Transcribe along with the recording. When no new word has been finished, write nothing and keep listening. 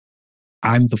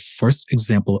I'm the first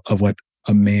example of what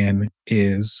a man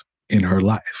is in her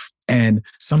life. And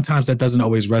sometimes that doesn't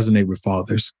always resonate with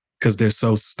fathers because they're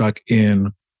so stuck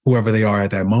in whoever they are at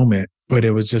that moment. But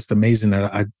it was just amazing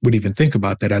that I would even think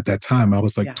about that at that time. I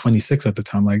was like 26 at the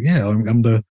time. Like, yeah, I'm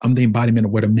the embodiment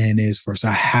of what a man is first.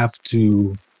 I have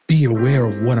to be aware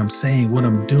of what I'm saying, what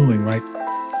I'm doing, right?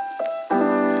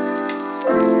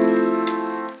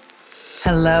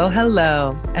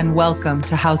 Hello, and welcome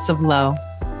to House of Lo.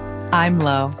 I'm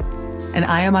Lo, and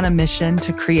I am on a mission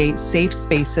to create safe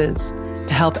spaces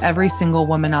to help every single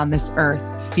woman on this earth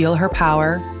feel her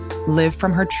power, live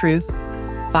from her truth,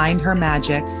 find her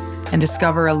magic, and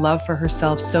discover a love for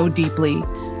herself so deeply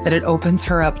that it opens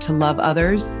her up to love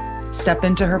others, step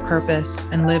into her purpose,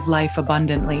 and live life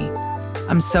abundantly.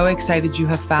 I'm so excited you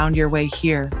have found your way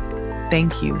here.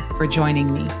 Thank you for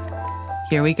joining me.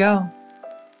 Here we go.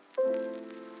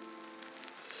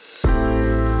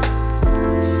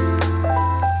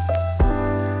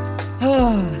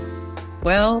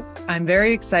 Well, I'm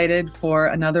very excited for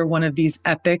another one of these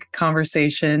epic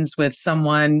conversations with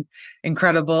someone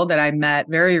incredible that I met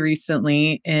very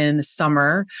recently in the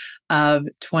summer of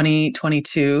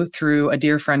 2022 through a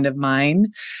dear friend of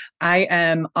mine. I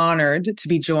am honored to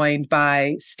be joined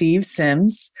by Steve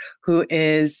Sims, who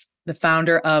is the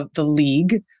founder of The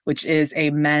League, which is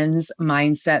a men's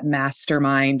mindset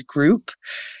mastermind group.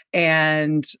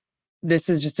 And this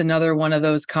is just another one of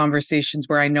those conversations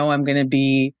where I know I'm going to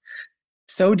be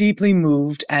so deeply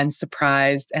moved and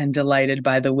surprised and delighted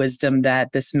by the wisdom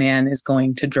that this man is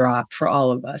going to drop for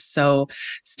all of us. So,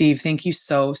 Steve, thank you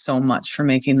so much for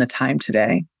making the time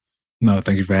today. No,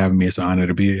 thank you for having me. It's an honor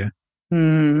to be here.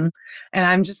 And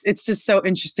it's just so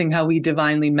interesting how we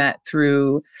divinely met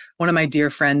through one of my dear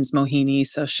friends, Mohini.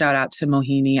 So shout out to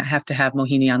Mohini. I have to have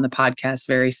Mohini on the podcast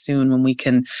very soon when we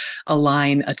can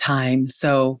align a time.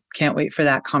 So can't wait for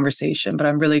that conversation, but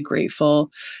I'm really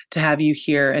grateful to have you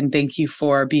here. And thank you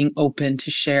for being open to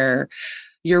share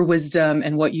your wisdom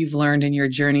and what you've learned in your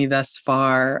journey thus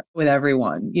far with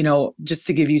everyone. You know, just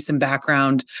to give you some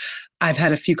background, I've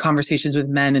had a few conversations with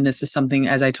men, and this is something,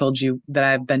 as I told you, that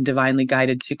I've been divinely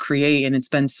guided to create. And it's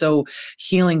been so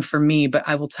healing for me. But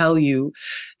I will tell you,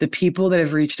 the people that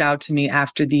have reached out to me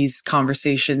after these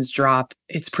conversations drop,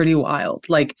 it's pretty wild.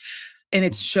 And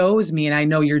it shows me, and I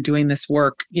know you're doing this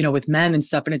work, you know, with men and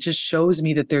stuff, and it just shows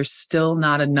me that there's still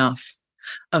not enough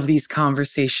of these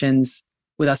conversations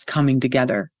with us coming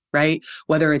together, right?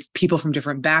 Whether it's people from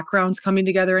different backgrounds coming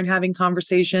together and having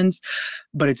conversations,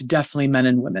 but it's definitely men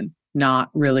and women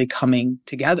not really coming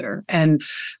together and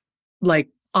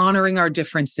honoring our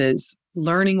differences,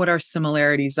 learning what our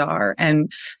similarities are, and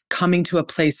coming to a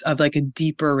place of a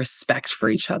deeper respect for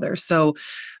each other. So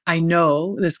I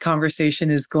know this conversation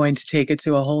is going to take it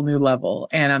to a whole new level.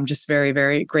 And I'm just very,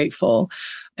 very grateful.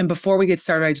 And before we get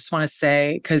started, I just want to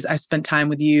say, because I spent time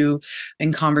with you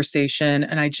in conversation,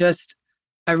 and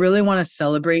I really want to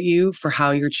celebrate you for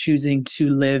how you're choosing to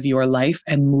live your life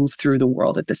and move through the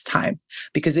world at this time,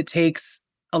 because it takes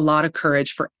a lot of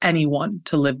courage for anyone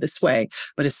to live this way,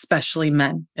 but especially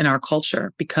men in our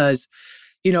culture, because,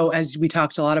 you know, as we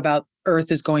talked a lot about,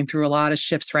 Earth is going through a lot of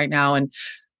shifts right now. And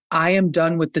I am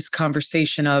done with this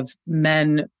conversation of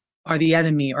men are the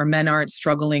enemy or men aren't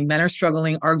struggling. Men are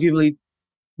struggling arguably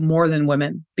more than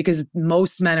women, because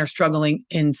most men are struggling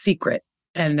in secret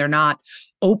and they're not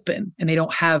open and they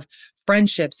don't have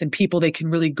friendships and people they can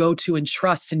really go to and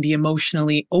trust and be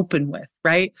emotionally open with,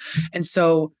 right? And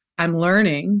so I'm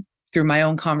learning through my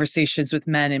own conversations with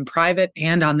men in private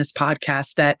and on this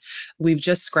podcast that we've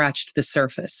just scratched the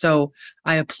surface. So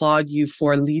I applaud you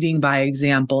for leading by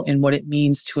example in what it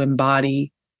means to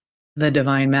embody the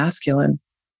divine masculine.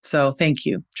 So thank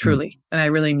you, truly. And I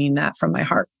really mean that from my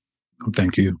heart.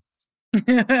 Thank you.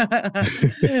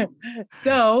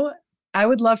 So I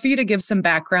would love for you to give some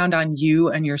background on you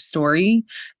and your story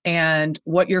and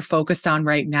what you're focused on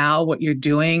right now, what you're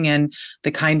doing, and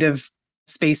the kind of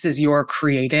spaces you're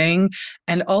creating,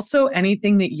 and also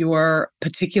anything that you're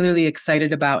particularly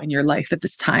excited about in your life at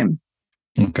this time.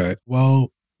 Okay.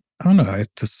 Well, I don't know.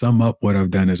 To sum up, what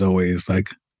I've done is always a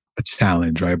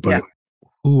challenge, right? But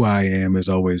who I am is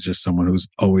always just someone who's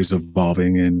always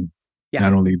evolving and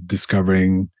not only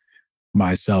discovering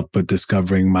myself, but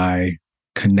discovering my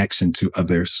connection to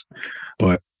others.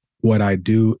 But what I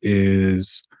do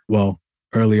is,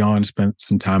 early on, spent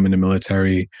some time in the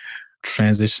military.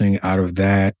 Transitioning out of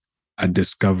that, I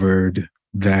discovered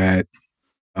that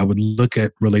I would look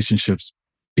at relationships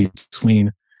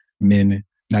between men,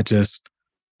 not just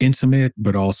intimate,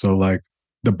 but also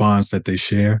the bonds that they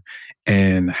share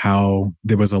and how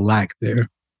there was a lack there,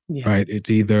 right?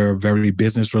 It's either very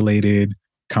business related,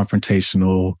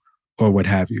 confrontational, or what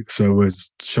have you. So it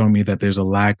was showing me that there's a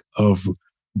lack of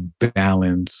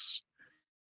balance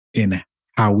in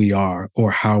how we are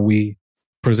or how we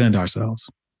present ourselves.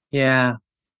 Yeah.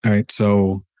 All right.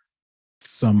 So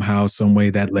somehow, some way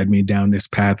that led me down this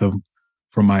path of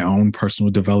for my own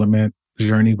personal development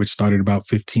journey, which started about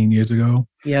 15 years ago.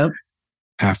 Yep.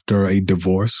 After a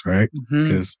divorce, right? Mm-hmm.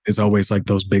 Because it's always like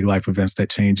those big life events that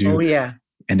change you. Oh, yeah.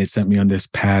 And it sent me on this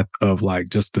path of like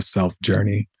just the self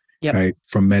journey, yep. right?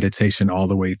 From meditation all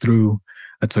the way through.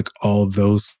 I took all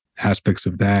those aspects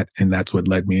of that. And that's what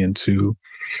led me into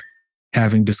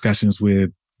having discussions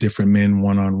with different men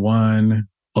one-on-one,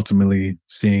 ultimately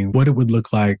seeing what it would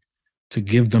look like to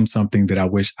give them something that I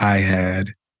wish I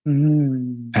had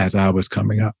as I was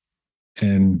coming up.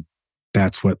 And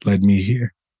that's what led me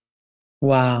here.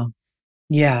 Wow.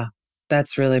 Yeah,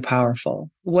 that's really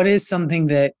powerful. What is something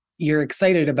that you're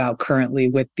excited about currently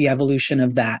with the evolution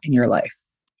of that in your life?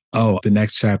 Oh, the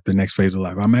next chapter, the next phase of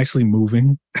life. I'm actually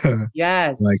moving.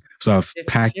 Yes. So I've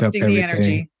packed up everything. The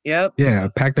energy. Yep. Yeah,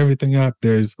 I've packed everything up.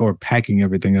 Packing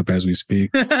everything up as we speak.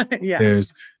 Yeah.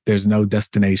 There's no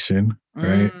destination,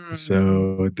 right?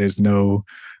 So there's no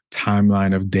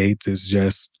timeline of dates. It's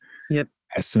just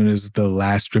as soon as the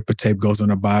last strip of tape goes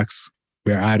on a box,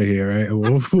 we're out of here, right?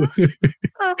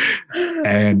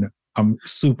 And I'm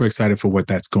super excited for what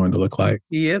that's going to look like.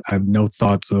 Yep. I have no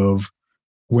thoughts of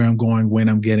where I'm going, when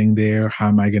I'm getting there, how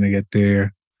am I going to get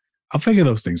there? I'll figure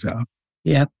those things out.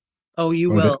 Yep. Oh, you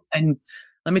will. And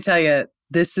let me tell you,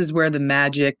 this is where the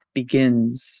magic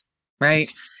begins,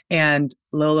 right? And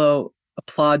Lolo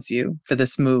applauds you for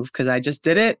this move because I just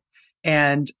did it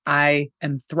and I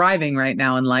am thriving right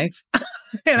now in life.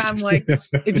 And I'm like,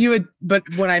 but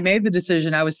when I made the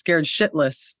decision, I was scared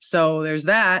shitless. So there's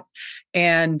that.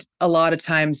 And a lot of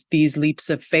times these leaps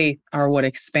of faith are what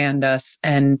expand us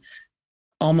and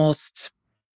almost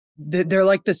they're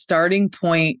like the starting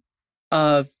point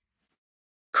of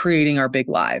creating our big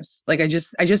lives. Like I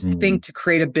just think to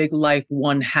create a big life,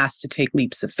 one has to take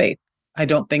leaps of faith. I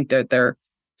don't think that they're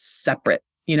separate,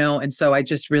 And so I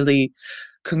just really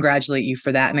congratulate you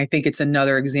for that. And I think it's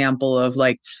another example of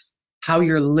like how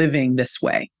you're living this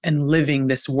way and living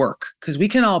this work. Because we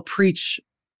can all preach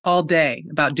all day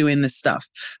about doing this stuff,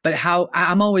 but how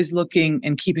I'm always looking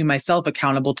and keeping myself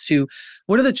accountable to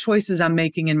what are the choices I'm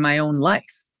making in my own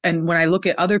life. And when I look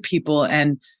at other people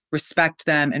and respect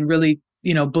them and really,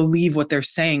 believe what they're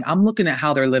saying, I'm looking at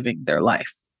how they're living their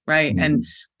life. Right. And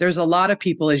there's a lot of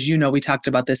people, as we talked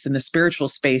about this in the spiritual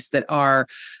space that are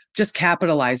just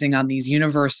capitalizing on these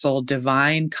universal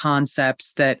divine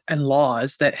concepts and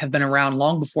laws that have been around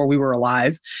long before we were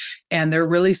alive. And they're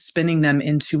really spinning them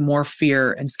into more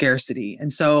fear and scarcity.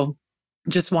 And so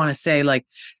just want to say, like,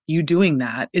 you doing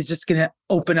that is just going to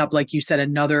open up, like you said,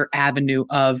 another avenue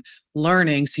of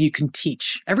learning so you can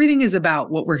teach. Everything is about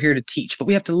what we're here to teach, but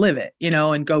we have to live it,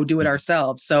 and go do it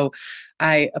ourselves. So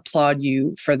I applaud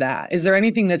you for that. Is there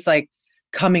anything that's like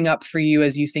coming up for you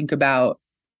as you think about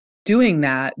doing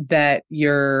that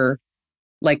you're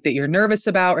nervous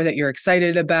about or that you're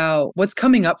excited about? What's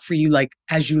coming up for you, like,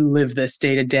 as you live this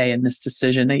day to day and this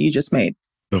decision that you just made?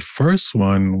 The first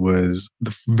one was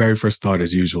the very first thought,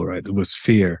 as usual, right? It was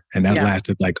fear. And that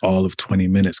lasted like all of 20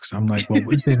 minutes. Cause I'm like, well,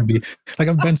 what's it to be? Like,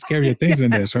 I've done scarier things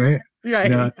in this, right? Right.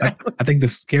 Exactly. I think the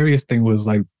scariest thing was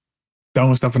like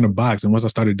throwing stuff in the box. And once I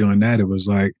started doing that, it was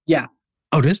like,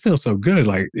 oh, this feels so good.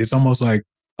 Like, it's almost like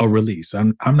a release.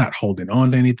 I'm not holding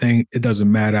on to anything. It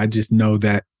doesn't matter. I just know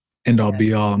that end all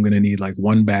be all, I'm going to need like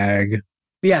one bag,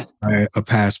 right, a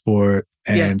passport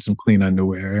and some clean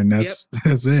underwear. And that's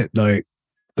it. Like,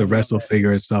 the rest will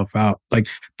figure itself out. Like,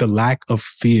 the lack of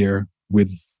fear with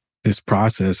this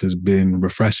process has been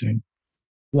refreshing.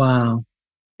 Wow.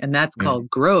 And that's called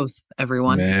growth,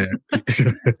 everyone.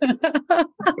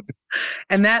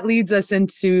 And that leads us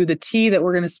into the tea that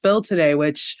we're going to spill today,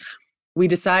 which we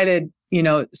decided,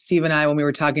 Steve and I, when we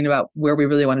were talking about where we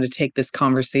really wanted to take this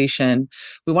conversation,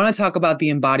 we want to talk about the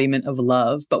embodiment of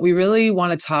love, but we really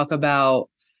want to talk about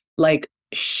like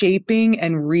shaping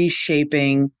and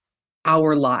reshaping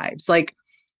our lives. Like,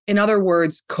 in other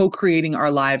words, co-creating our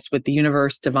lives with the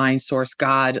universe, divine source,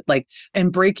 God, like,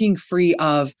 and breaking free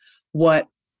of what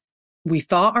we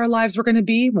thought our lives were going to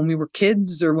be when we were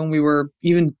kids or when we were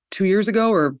even 2 years ago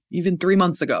or even 3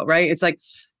 months ago, right? It's like,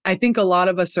 I think a lot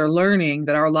of us are learning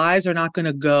that our lives are not going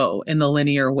to go in the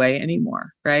linear way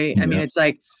anymore, right? I mean, it's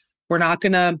like, we're not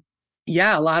going to,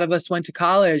 a lot of us went to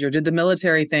college or did the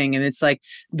military thing. And it's like,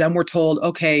 then we're told,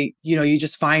 okay, you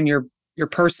just find your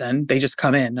person, they just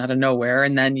come in out of nowhere.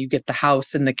 And then you get the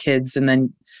house and the kids. And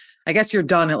then I guess you're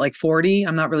done at like 40.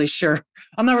 I'm not really sure.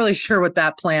 I'm not really sure what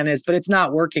that plan is, but it's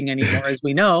not working anymore, as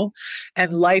we know.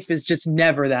 And life is just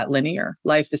never that linear.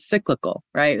 Life is cyclical,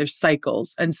 right? There's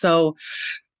cycles. And so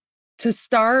to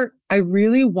start, I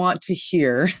really want to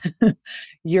hear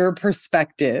your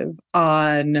perspective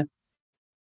on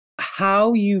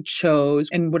how you chose,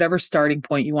 and whatever starting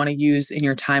point you want to use in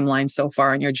your timeline so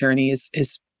far in your journey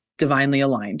is divinely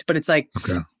aligned. But it's like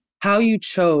how you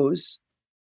chose,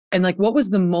 and like, what was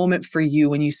the moment for you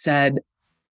when you said,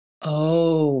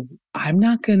 oh, I'm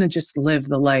not going to just live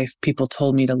the life people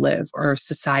told me to live, or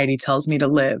society tells me to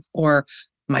live, or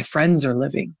my friends are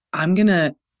living. I'm going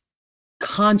to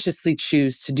consciously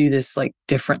choose to do this like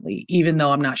differently, even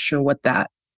though I'm not sure what that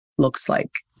looks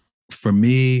like. For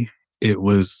me, it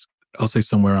was, I'll say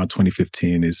somewhere around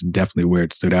 2015 is definitely where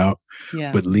it stood out.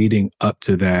 Yeah. But leading up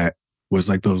to that was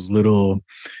like those little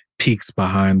peeks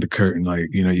behind the curtain. Like,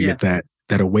 you know, you get that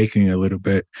awakening a little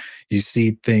bit. You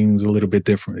see things a little bit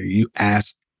differently. You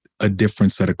ask a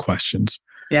different set of questions.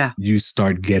 Yeah. You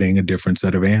start getting a different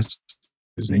set of answers.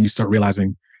 And you start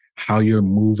realizing how you're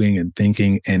moving and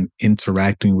thinking and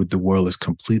interacting with the world is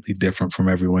completely different from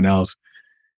everyone else.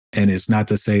 And it's not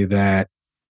to say that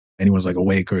anyone's like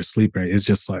awake or asleep. It's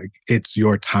just like, it's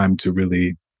your time to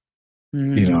really,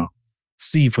 you know,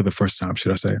 see for the first time,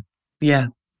 should I say. Yeah.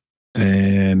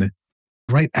 And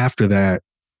right after that,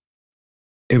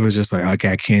 it was just like,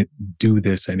 okay, I can't do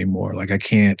this anymore. Like, I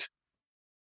can't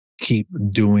keep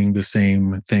doing the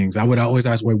same things. I would always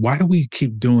ask, why do we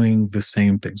keep doing the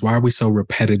same things? Why are we so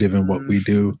repetitive in what we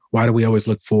do? Why do we always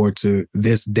look forward to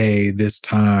this day, this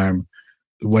time,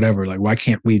 whatever? Like, why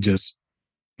can't we just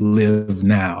live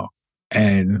now?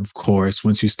 And of course,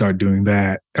 once you start doing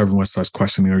that, everyone starts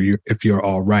questioning if you're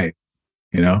all right,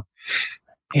 you know?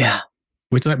 Yeah.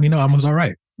 Which let me know I was all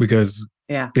right, because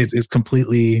it's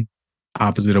completely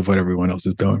opposite of what everyone else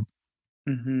is doing.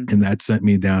 And that sent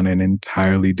me down an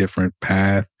entirely different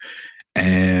path.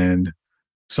 And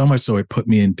so much so it put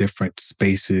me in different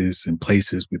spaces and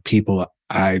places with people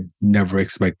I never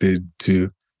expected to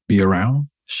be around.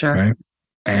 Sure. Right.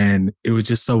 And it was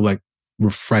just so like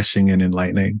refreshing and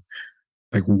enlightening.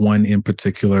 Like one in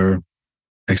particular,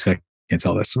 actually, I can't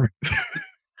tell that story.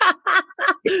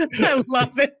 I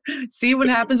love it. See what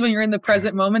happens when you're in the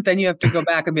present moment? Then you have to go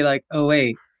back and be like, oh,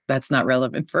 wait, that's not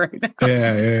relevant for right now.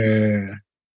 Yeah.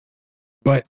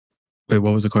 But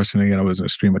what was the question again? I was in a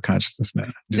stream of consciousness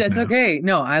now. That's okay.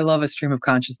 No, I love a stream of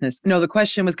consciousness. No, the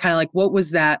question was kind of like, what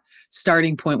was that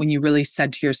starting point when you really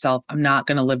said to yourself, I'm not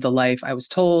going to live the life I was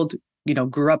told, you know,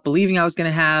 grew up believing I was going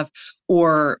to have,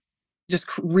 or just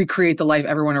recreate the life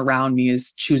everyone around me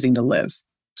is choosing to live?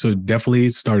 So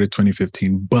definitely started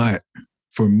 2015, but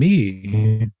for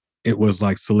me, it was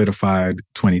like solidified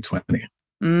 2020.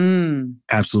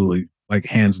 Absolutely. Like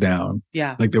hands down.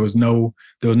 Yeah. Like there was no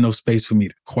space for me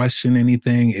to question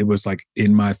anything. It was like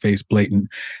in my face, blatant.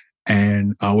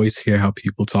 And I always hear how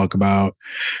people talk about,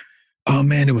 oh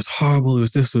man, it was horrible. It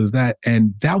was this, it was that.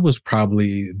 And that was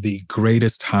probably the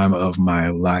greatest time of my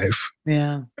life.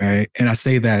 Yeah. Right. And I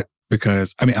say that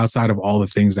because, I mean, outside of all the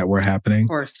things that were happening,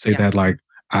 that like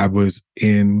I was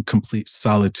in complete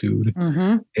solitude.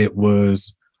 It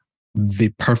was the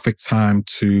perfect time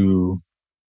to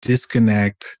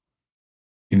disconnect,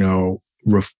 you know,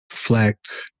 reflect,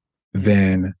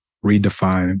 then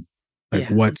redefine like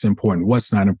what's important,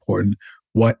 what's not important.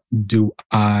 What do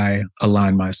I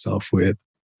align myself with?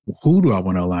 Who do I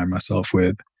want to align myself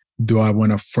with? Do I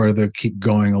want to further keep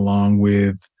going along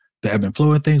with the ebb and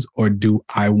flow of things? Or do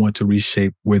I want to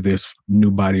reshape where this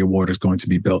new body of water is going to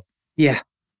be built? Yeah.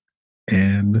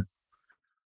 And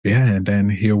and then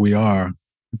here we are.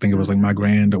 I think it was like my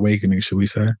grand awakening, should we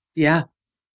say? Yeah.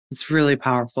 It's really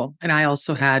powerful. And I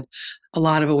also had a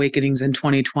lot of awakenings in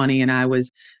 2020, and I was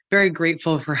very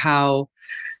grateful for how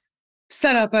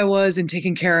set up I was and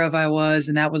taken care of I was.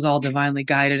 And that was all divinely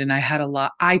guided. And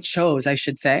I chose, I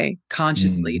should say,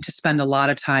 consciously to spend a lot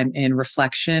of time in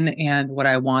reflection and what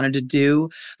I wanted to do.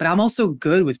 But I'm also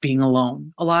good with being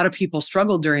alone. A lot of people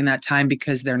struggle during that time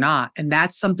because they're not. And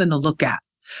that's something to look at.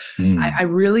 I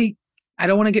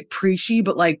don't want to get preachy,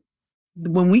 but like,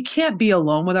 when we can't be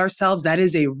alone with ourselves, that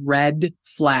is a red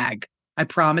flag. I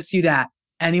promise you that.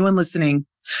 Anyone listening,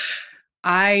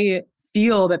 I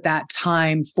feel that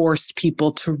time forced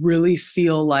people to really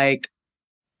feel like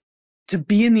to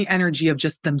be in the energy of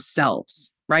just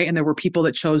themselves, right? And there were people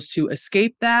that chose to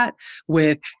escape that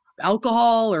with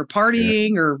alcohol or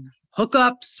partying or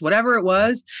hookups, whatever it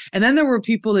was. And then there were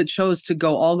people that chose to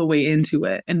go all the way into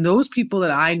it. And those people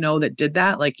that I know that did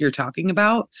that, like you're talking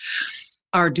about,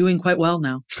 are doing quite well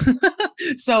now.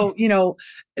 So,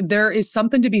 there is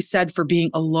something to be said for being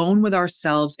alone with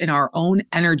ourselves in our own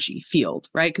energy field,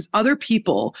 right? Because other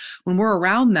people, when we're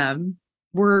around them,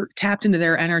 we're tapped into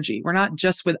their energy. We're not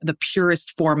just with the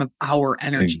purest form of our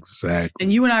energy. Exactly.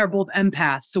 And you and I are both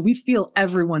empaths. So we feel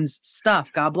everyone's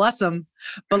stuff. God bless them.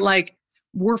 But like,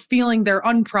 we're feeling their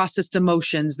unprocessed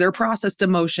emotions, their processed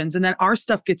emotions, and then our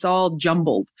stuff gets all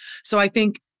jumbled. So I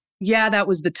think, yeah, that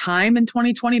was the time in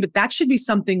 2020, but that should be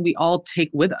something we all take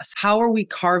with us. How are we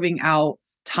carving out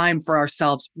time for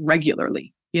ourselves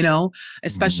regularly?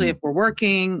 Especially if we're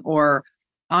working or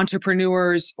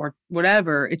entrepreneurs or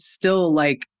whatever, it's still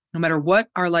like, no matter what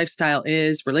our lifestyle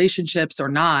is, relationships or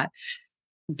not,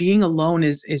 being alone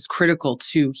is critical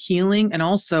to healing and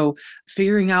also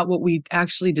figuring out what we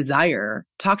actually desire.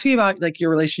 Talk to me about like your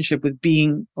relationship with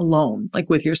being alone, like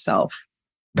with yourself.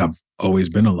 I've always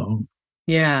been alone.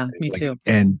 Yeah, me too.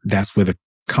 And that's where the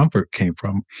comfort came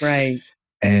from. Right.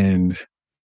 And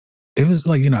it was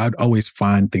like, I'd always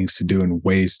find things to do and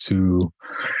ways to,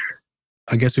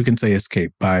 I guess we can say,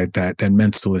 escape, by that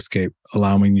mental escape,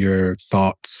 allowing your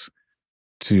thoughts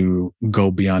to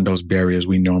go beyond those barriers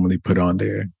we normally put on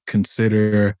there.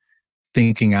 Consider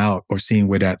thinking out or seeing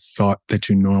where that thought that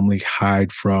you normally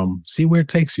hide from, see where it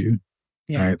takes you.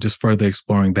 Yeah. Right? Just further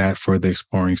exploring that, further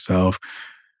exploring self.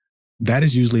 That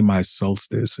is usually my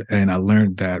solstice. And I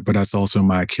learned that, but that's also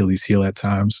my Achilles heel at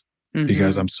times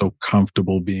because I'm so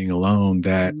comfortable being alone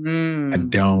that I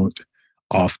don't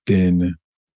often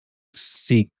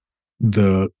seek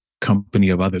the company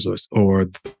of others or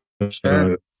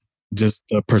just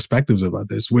the perspectives of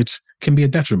others, which can be a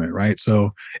detriment, right?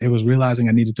 So it was realizing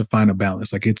I needed to find a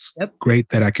balance. Like, it's great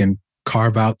that I can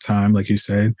carve out time, like you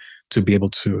said, to be able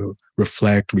to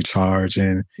reflect, recharge,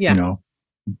 and,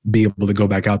 be able to go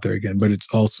back out there again. But it's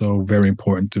also very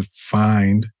important to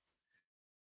find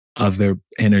other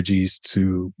energies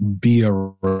to be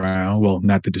around. Well,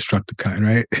 not the destructive kind,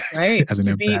 right? Right. As an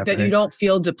empath, that you don't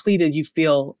feel depleted, you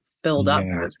feel filled up.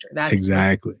 That's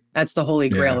exactly. That's the holy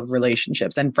grail of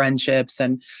relationships and friendships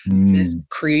and this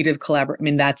creative collaboration. I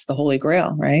mean, that's the holy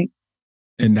grail, right?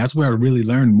 And that's where I really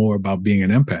learned more about being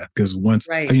an empath. Because once,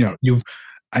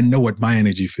 I know what my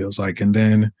energy feels like. And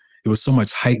then it was so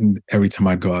much heightened every time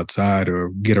I'd go outside or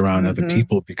get around other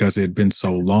people because it had been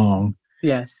so long.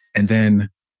 Yes. And then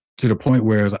to the point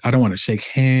where I don't want to shake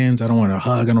hands. I don't want to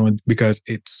hug. Because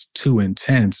it's too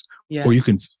intense. Yes. Or you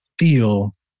can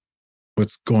feel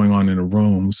what's going on in a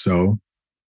room. So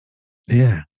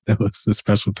yeah, that was a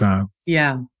special time.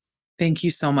 Yeah. Thank you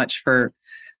so much for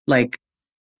like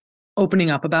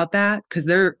opening up about that. Cause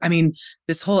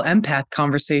this whole empath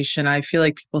conversation, I feel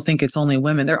like people think it's only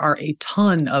women. There are a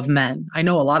ton of men. I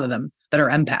know a lot of them that are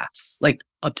empaths, like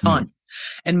a ton.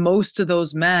 And most of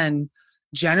those men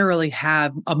generally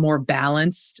have a more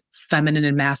balanced feminine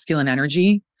and masculine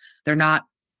energy. They're not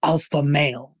alpha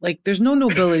male. Like, there's no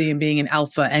nobility in being an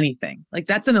alpha anything. Like,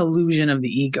 that's an illusion of the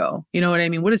ego. You know what I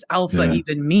mean? What does alpha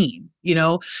even mean?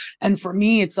 And for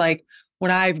me, it's like, when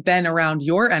I've been around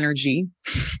your energy,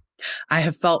 I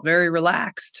have felt very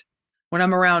relaxed. When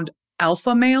I'm around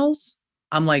alpha males,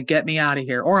 I'm like, get me out of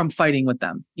here, or I'm fighting with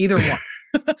them, either one.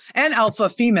 And alpha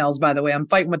females, by the way, I'm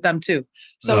fighting with them too.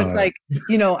 So it's like,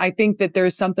 I think that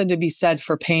there's something to be said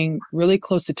for paying really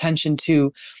close attention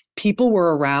to people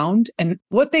we're around and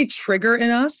what they trigger in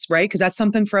us, right? Because that's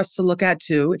something for us to look at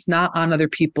too. It's not on other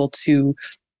people to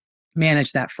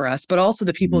manage that for us, but also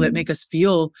the people that make us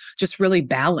feel just really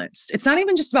balanced. It's not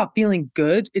even just about feeling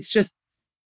good. It's just,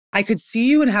 I could see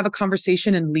you and have a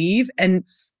conversation and leave. And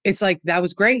it's like, that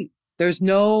was great. There's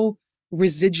no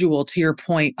residual, to your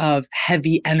point, of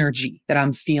heavy energy that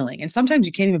I'm feeling. And sometimes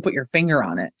you can't even put your finger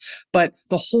on it, but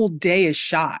the whole day is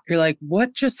shot. You're like,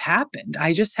 what just happened?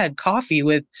 I just had coffee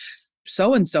with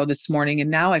so-and-so this morning and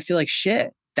now I feel like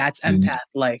shit. That's empath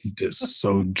life. Just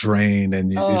so drained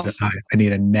and I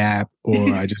need a nap,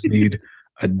 or I just need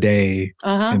a day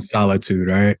in solitude,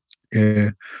 right?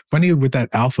 Yeah. Funny with that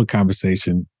alpha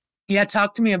conversation. Yeah,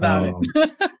 talk to me about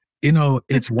it.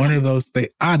 It's one of those things.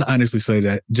 I'd honestly say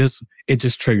that it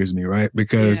just triggers me, right?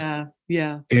 Because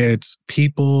it's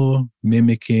people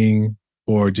mimicking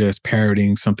or just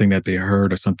parroting something that they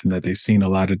heard or something that they've seen a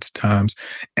lot of times.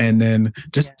 And then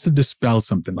just to dispel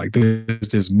something, like there's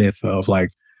this myth of like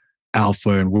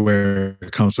alpha and where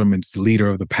it comes from. It's the leader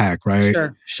of the pack, right?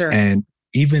 Sure. And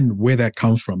even where that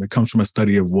comes from, it comes from a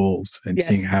study of wolves and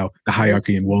seeing how the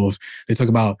hierarchy in wolves, they talk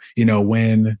about,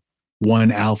 when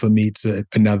one alpha meets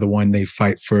another one, they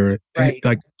fight for,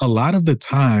 like a lot of the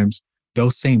times,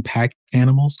 those same pack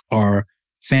animals are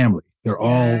family. They're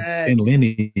all in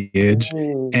lineage.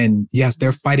 And yes,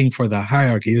 they're fighting for the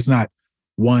hierarchy. It's not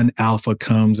one alpha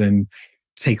comes and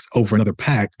takes over another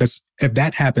pack. If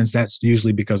that happens, that's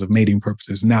usually because of mating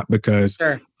purposes, not because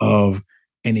of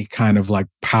any kind of like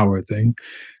power thing.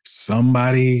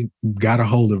 Somebody got a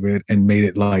hold of it and made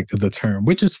it like the term,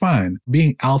 which is fine.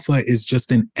 Being alpha is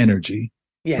just an energy,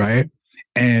 right?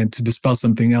 And to dispel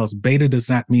something else, beta does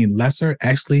not mean lesser.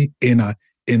 Actually, in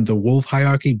the wolf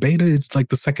hierarchy, beta is like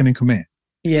the second in command.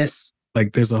 Yes.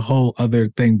 Like there's a whole other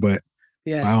thing, but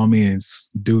by all means,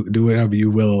 do whatever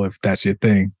you will if that's your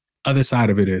thing. Other side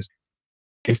of it is,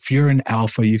 if you're an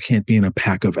alpha, you can't be in a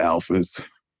pack of alphas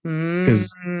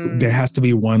because there has to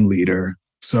be one leader.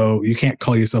 So you can't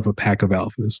call yourself a pack of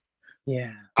alphas.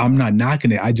 Yeah. I'm not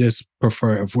knocking it. I just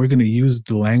prefer, if we're going to use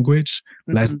the language,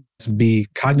 let's be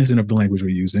cognizant of the language we're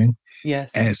using.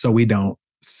 Yes. And so we don't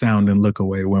sound and look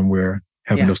away when we're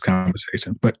having those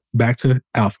conversations. But back to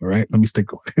alpha, right? Let me stick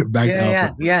going. Back to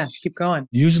alpha. Yeah. Keep going.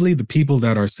 Usually the people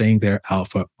that are saying they're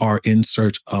alpha are in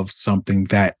search of something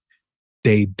that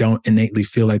they don't innately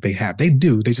feel like they have. They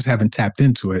do. They just haven't tapped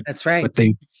into it. That's right. But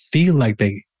they feel like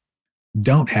they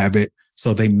don't have it.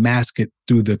 So they mask it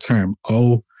through the term,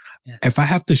 if I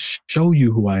have to show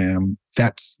you who I am,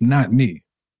 that's not me.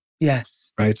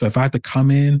 Yes. Right. So if I have to come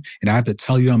in and I have to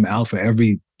tell you I'm alpha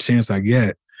every chance I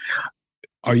get,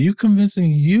 are you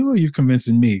convincing you or are you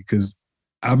convincing me? Because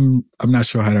I'm not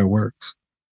sure how that works.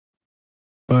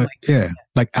 But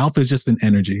like alpha is just an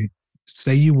energy.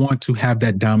 Say you want to have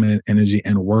that dominant energy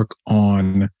and work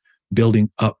on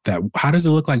building up that. How does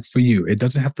it look like for you? It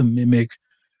doesn't have to mimic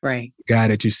the guy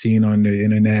that you've seen on the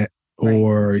internet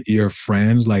or your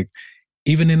friends. Like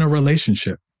even in a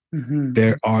relationship,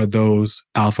 there are those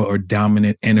alpha or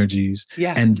dominant energies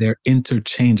and they're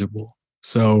interchangeable.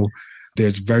 So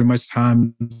there's very much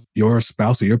time your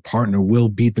spouse or your partner will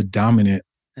be the dominant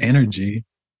energy.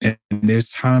 And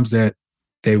there's times that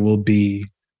they will be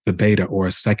the beta or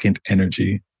a second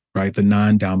energy, right? The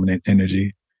non-dominant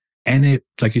energy. And it,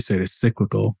 like you said, it's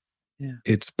cyclical. Yeah.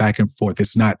 It's back and forth.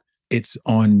 It's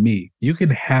on me. You can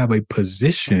have a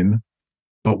position,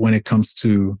 but when it comes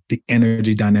to the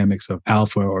energy dynamics of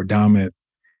alpha or dominant,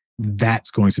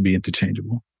 that's going to be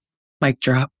interchangeable. Mic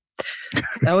drop.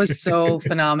 That was so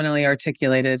phenomenally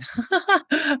articulated.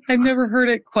 I've never heard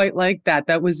it quite like that.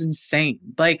 That was insane.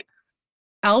 Like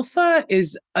alpha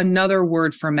is another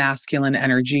word for masculine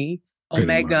energy.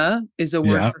 Omega is a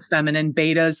word for feminine.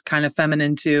 Beta is kind of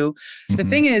feminine too. The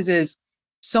thing is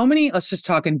so many, let's just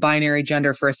talk in binary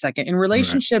gender for a second. In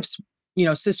relationships,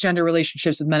 cisgender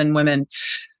relationships with men and women,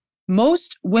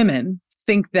 most women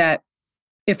think that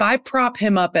if I prop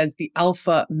him up as the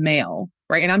alpha male,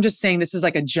 right? And I'm just saying this is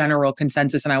like a general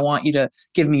consensus and I want you to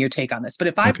give me your take on this. But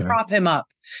if I prop him up,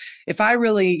 if I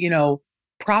really,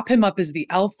 prop him up as the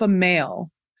alpha male,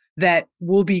 that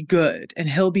will be good and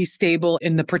he'll be stable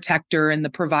in the protector and the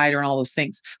provider and all those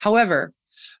things. However,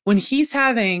 when he's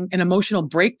having an emotional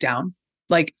breakdown,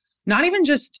 like not even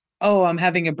just, I'm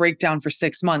having a breakdown for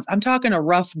 6 months. I'm talking a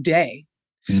rough day.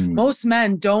 Most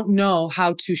men don't know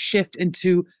how to shift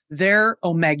into their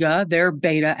omega, their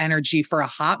beta energy for a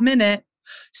hot minute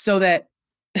so that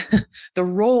the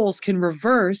roles can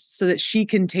reverse so that she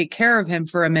can take care of him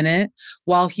for a minute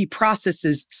while he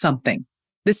processes something.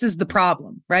 This is the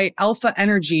problem, right? Alpha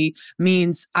energy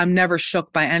means I'm never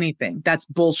shook by anything. That's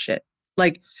bullshit.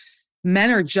 Like men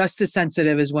are just as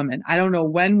sensitive as women. I don't know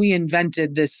when we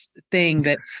invented this thing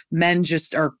that men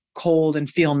just are cold and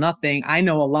feel nothing. I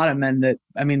know a lot of men that,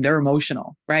 they're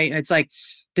emotional, right? And it's like,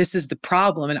 this is the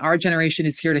problem. And our generation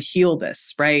is here to heal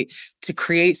this, right? To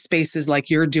create spaces like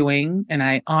you're doing. And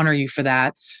I honor you for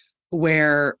that,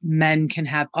 where men can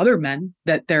have other men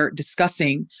that they're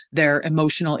discussing their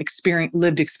emotional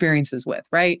lived experiences with,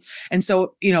 right? And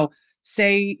so,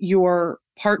 say your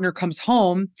partner comes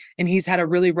home and he's had a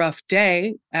really rough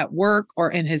day at work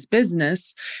or in his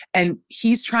business, and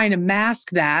he's trying to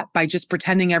mask that by just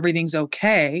pretending everything's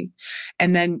okay.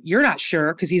 And then you're not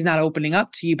sure because he's not opening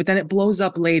up to you, but then it blows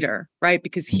up later, right?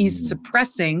 Because he's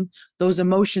suppressing those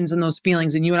emotions and those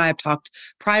feelings. And you and I have talked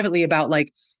privately about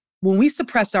like, when we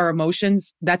suppress our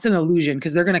emotions, that's an illusion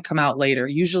because they're going to come out later,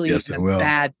 usually in a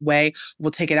bad way.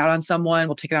 We'll take it out on someone.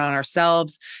 We'll take it out on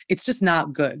ourselves. It's just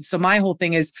not good. So my whole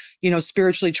thing is,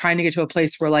 spiritually trying to get to a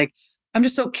place where like, I'm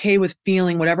just okay with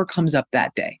feeling whatever comes up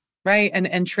that day, right?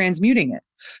 And transmuting it.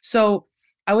 So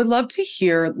I would love to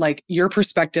hear like your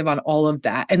perspective on all of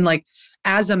that. And like,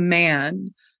 as a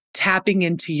man, tapping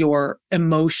into your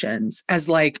emotions as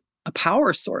like a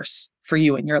power source for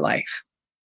you in your life.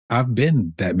 I've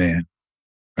been that man.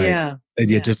 Right? Yeah. And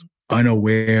you're just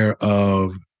unaware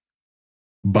of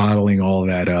bottling all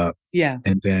that up. Yeah.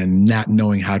 And then not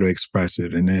knowing how to express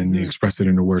it. And then you express it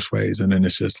in the worst ways. And then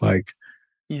it's just like,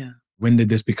 when did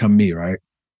this become me? Right.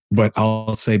 But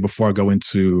I'll say before I go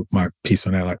into my piece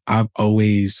on that, like I've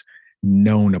always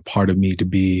known a part of me to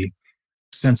be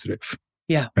sensitive.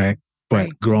 Yeah. Right.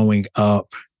 But growing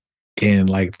up in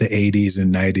like the 80s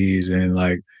and 90s and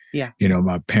like,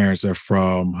 my parents are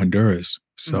from Honduras.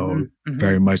 So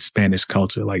very much Spanish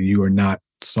culture. Like you are not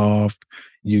soft,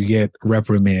 you get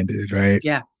reprimanded, right?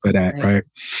 Yeah. For that, right?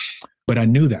 But I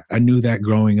knew that. I knew that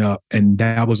growing up. And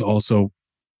that was also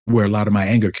where a lot of my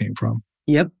anger came from.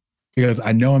 Yep. Because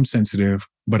I know I'm sensitive,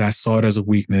 but I saw it as a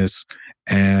weakness.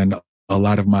 And a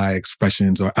lot of my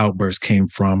expressions or outbursts came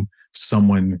from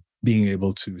someone being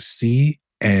able to see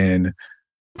and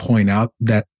point out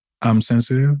that I'm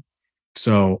sensitive.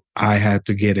 So I had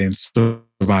to get in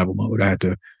survival mode. I had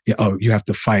to, you have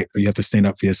to fight or you have to stand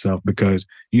up for yourself because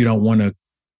you don't want to,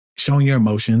 showing your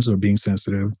emotions or being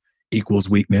sensitive equals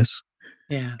weakness.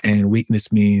 Yeah. And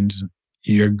weakness means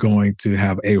you're going to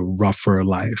have a rougher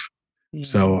life. Yeah.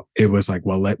 So it was like,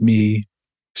 well, let me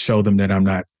show them that I'm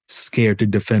not scared to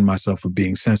defend myself for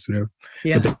being sensitive.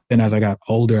 Yeah. But then as I got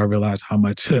older, I realized how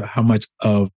much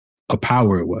of a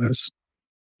power it was.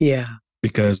 Yeah.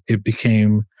 Because it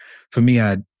became, for me,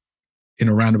 in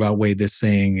a roundabout way, this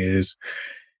saying is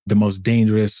the most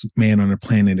dangerous man on the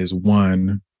planet is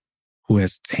one who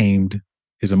has tamed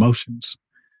his emotions.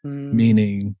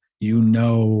 Meaning, you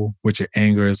know what your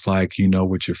anger is like, you know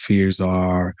what your fears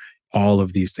are, all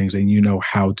of these things, and you know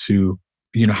how to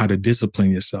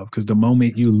discipline yourself. Because the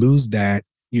moment you lose that,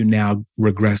 you now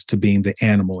regress to being the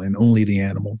animal and only the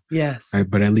animal. Yes. Right?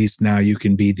 But at least now you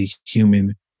can be the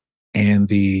human and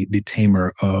the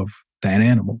tamer of that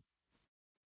animal.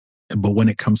 But when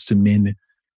it comes to men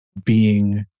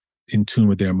being in tune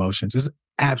with their emotions, it's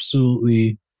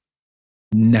absolutely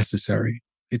necessary.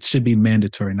 It should be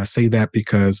mandatory. And I say that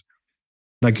because,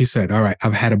 like you said, all right,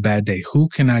 I've had a bad day. Who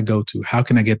can I go to? How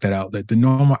can I get that outlet? The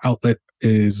normal outlet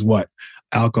is what?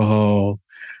 Alcohol,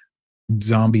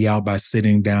 zombie out by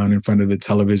sitting down in front of the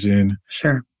television.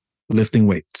 Sure. Lifting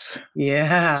weights.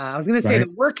 Yeah. I was going to say the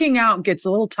working out gets a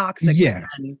little toxic. Yeah.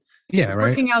 Yeah.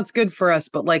 Right. Working out's good for us,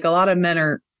 but like a lot of men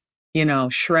are,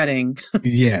 shredding.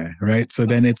 Yeah. Right. So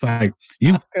then it's like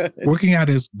working out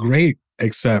is great,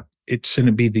 except it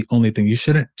shouldn't be the only thing. You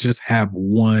shouldn't just have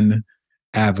one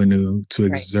avenue to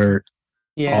exert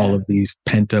all of these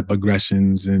pent up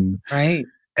aggressions and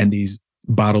these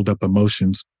bottled up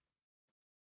emotions.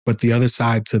 But the other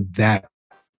side to that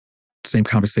same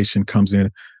conversation comes in,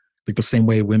 like the same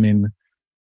way women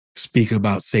speak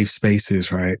about safe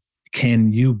spaces, right?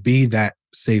 Can you be that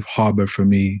safe harbor for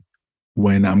me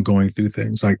when I'm going through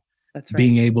things? Like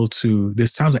being able to,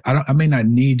 there's times like I may not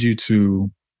need you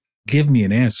to give me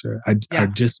an answer. I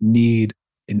just need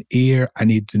an ear. I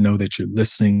need to know that you're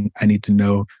listening. I need to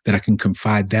know that I can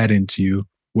confide that into you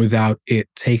without it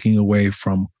taking away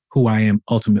from who I am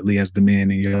ultimately as the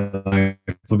man in your life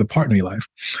or the partner in your life.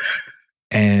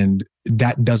 And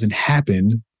that doesn't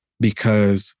happen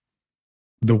because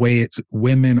the way it's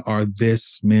women are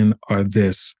this, men are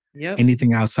this. Yep.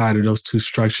 Anything outside of those two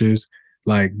structures,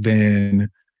 like then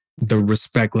the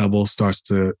respect level starts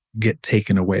to get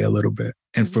taken away a little bit.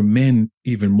 And for men,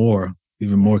 even more,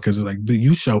 because it's like,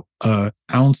 you show an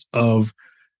ounce of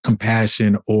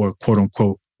compassion or quote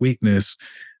unquote weakness,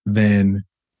 then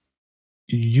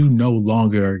you no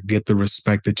longer get the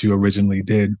respect that you originally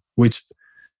did, which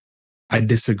I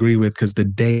disagree with, because the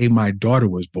day my daughter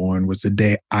was born was the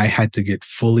day I had to get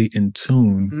fully in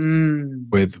tune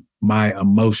with my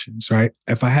emotions, right?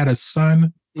 If I had a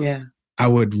son, I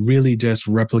would really just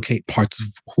replicate parts of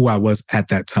who I was at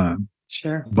that time.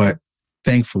 Sure. But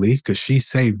thankfully, because she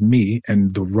saved me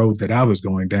and the road that I was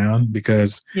going down,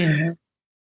 because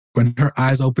when her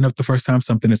eyes opened up the first time,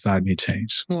 something inside me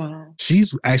changed. Wow.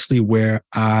 She's actually where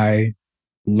I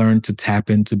learned to tap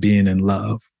into being in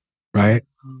love, right?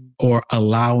 Or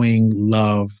allowing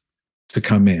love to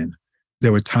come in.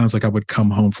 There were times like I would come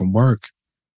home from work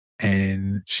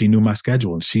and she knew my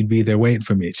schedule and she'd be there waiting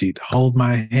for me. She'd hold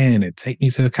my hand and take me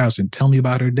to the couch and tell me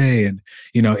about her day and,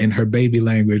 in her baby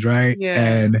language, right? Yeah.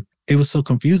 And it was so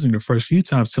confusing the first few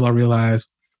times till I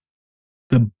realized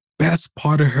the best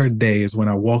part of her day is when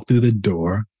I walk through the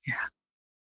door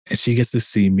and she gets to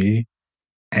see me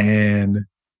and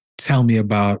tell me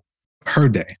about her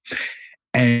day.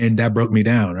 And that broke me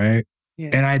down, right? Yeah.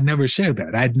 And I'd never shared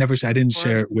that. I didn't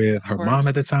share it with her mom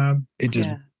at the time. It just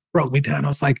broke me down. I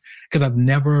was like, because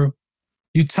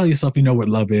you tell yourself you know what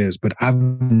love is, but I've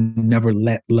never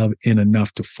let love in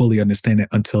enough to fully understand it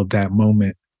until that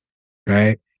moment,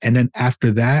 right? And then after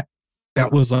that,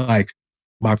 that was like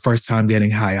my first time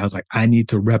getting high. I was like, I need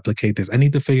to replicate this. I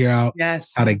need to figure out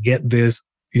how to get this,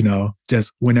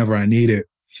 just whenever I need it.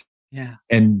 Yeah.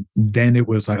 And then it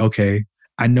was like, okay,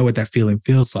 I know what that feeling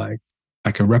feels like.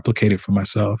 I can replicate it for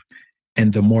myself.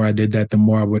 And the more I did that, the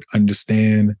more I would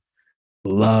understand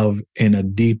love in a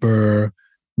deeper,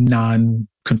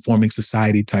 non-conforming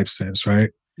society type sense,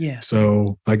 right? Yeah.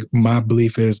 So like my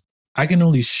belief is I can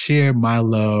only share my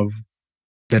love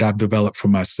that I've developed for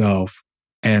myself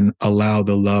and allow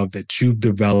the love that you've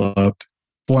developed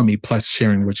for me, plus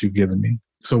sharing what you've given me.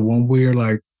 So when we're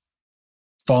like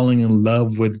falling in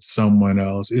love with someone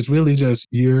else, it's really just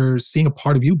you're seeing a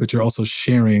part of you, but you're also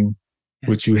sharing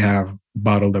what you have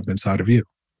bottled up inside of you.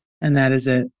 And that is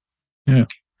it. Yeah.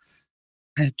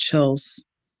 I have chills.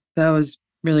 That was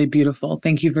really beautiful.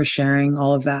 Thank you for sharing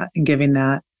all of that and giving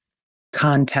that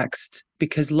context,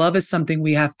 because love is something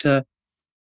we have to,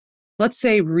 let's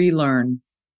say, relearn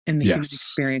in the human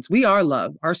experience. We are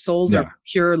love. Our souls are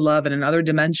pure love. And in other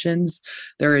dimensions,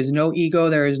 there is no ego,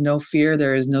 there is no fear,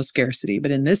 there is no scarcity. But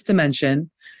in this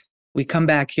dimension, we come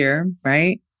back here,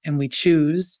 right? And we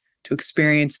choose to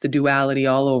experience the duality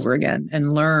all over again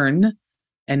and learn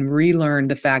and relearn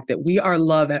the fact that we are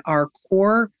love at our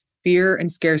core. Fear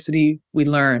and scarcity we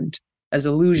learned as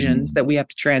illusions that we have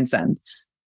to transcend.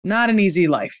 Not an easy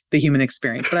life, the human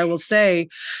experience. But I will say,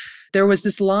 there was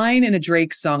this line in a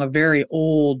Drake song, a very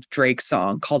old Drake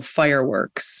song called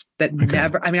Fireworks that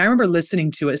never, I remember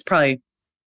listening to it. It's probably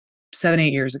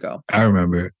 7-8 years ago. I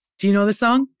remember it. Do you know the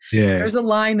song? Yeah. There's a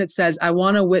line that says, I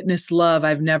want to witness love.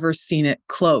 I've never seen it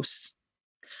close.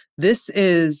 This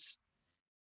is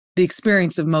the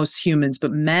experience of most humans,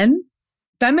 but men,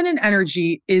 feminine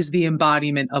energy is the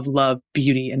embodiment of love,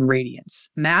 beauty, and radiance.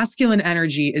 Masculine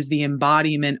energy is the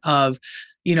embodiment of,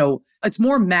 it's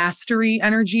more mastery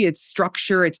energy. It's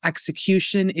structure, it's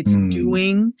execution, it's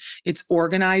doing, it's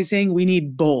organizing. We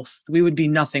need both. We would be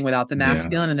nothing without the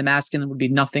masculine, and the masculine would be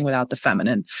nothing without the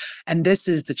feminine. And this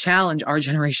is the challenge. Our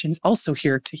generation is also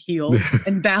here to heal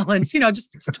and balance,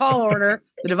 it's a tall order.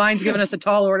 The divine's given us a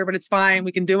tall order, but it's fine.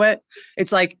 We can do it.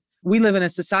 It's like, we live in a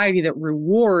society that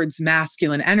rewards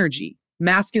masculine energy,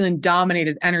 masculine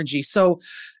dominated energy. So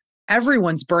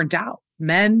everyone's burnt out,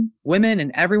 men, women,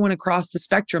 and everyone across the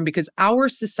spectrum, because our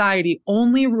society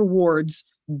only rewards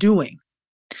doing.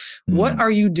 What are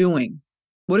you doing?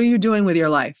 What are you doing with your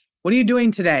life? What are you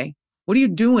doing today? What are you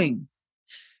doing?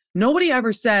 Nobody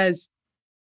ever says,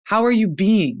 how are you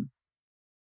being?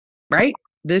 Right?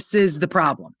 This is the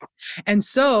problem. And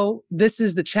so this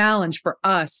is the challenge for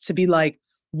us to be like,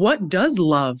 what does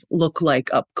love look like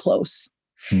up close?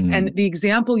 And the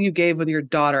example you gave with your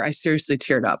daughter, I seriously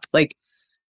teared up.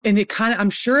 And it I'm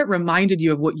sure it reminded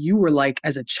you of what you were like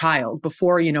as a child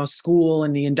before, school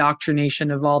and the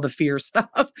indoctrination of all the fear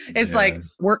stuff. It's like,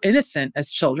 we're innocent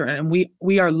as children, and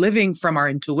we are living from our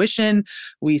intuition.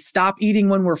 We stop eating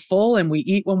when we're full, and we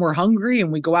eat when we're hungry, and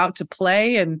we go out to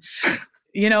play, and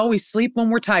we sleep when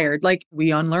we're tired. Like,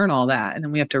 we unlearn all that, and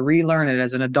then we have to relearn it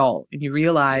as an adult. And you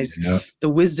realize the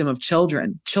wisdom of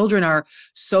children. Children are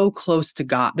so close to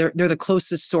God. They're the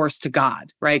closest source to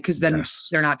God, right? Because then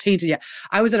they're not tainted yet.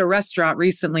 I was at a restaurant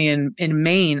recently in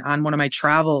Maine on one of my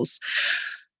travels.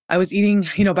 I was eating,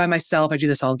 by myself. I do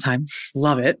this all the time.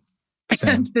 Love it.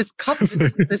 And this couple,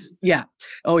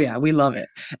 we love it.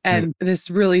 And this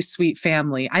really sweet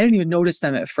family, I didn't even notice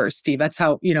them at first, Steve. That's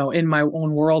how, in my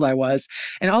own world I was.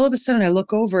 And all of a sudden I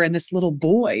look over and this little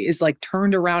boy is like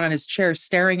turned around on his chair,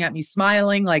 staring at me,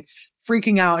 smiling, like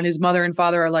freaking out. And his mother and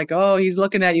father are like, oh, he's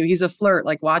looking at you. He's a flirt,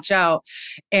 like, watch out.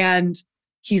 And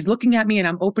he's looking at me, and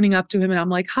I'm opening up to him, and I'm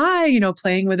like, hi,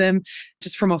 playing with him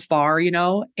just from afar,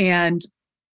 and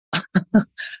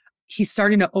he's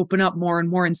starting to open up more and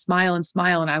more and smile.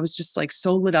 And I was just like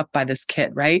so lit up by this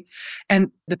kid. Right.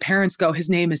 And the parents go, his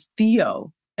name is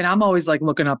Theo. And I'm always like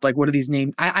looking up, like, what are these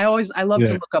names? I love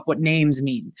to look up what names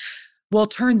mean. Well,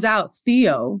 it turns out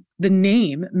Theo, the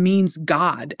name, means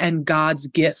God and God's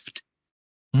gift.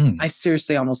 I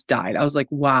seriously almost died. I was like,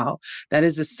 wow, that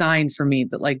is a sign for me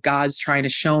that, like, God's trying to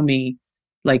show me,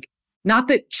 like, not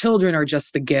that children are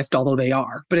just the gift, although they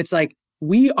are, but it's like,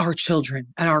 we are children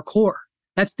at our core.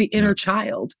 That's the inner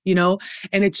child, and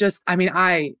it just,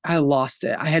 I lost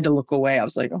it. I had to look away. I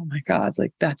was like, oh my God,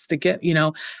 like, that's the gift,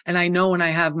 and I know when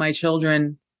I have my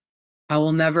children, I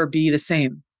will never be the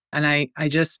same. And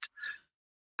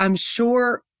I'm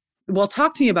sure, well,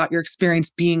 talk to me about your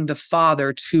experience being the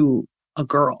father to a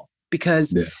girl,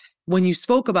 because when you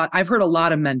spoke about, I've heard a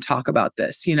lot of men talk about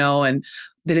this, and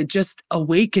that it just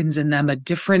awakens in them a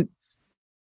different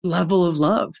level of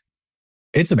love.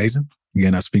 It's amazing.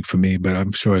 Again, I speak for me, but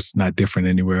I'm sure it's not different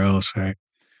anywhere else, right?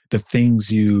 The things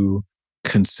you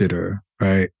consider,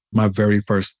 right? My very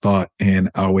first thought, and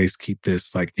I always keep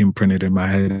this like imprinted in my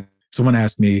head. Someone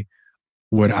asked me,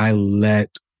 would I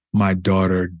let my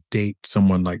daughter date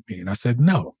someone like me? And I said,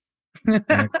 no.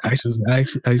 I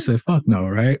said, fuck no,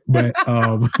 right? But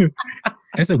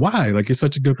I said, why? Like, you're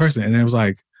such a good person. And it was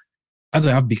like, I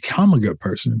said, I've become a good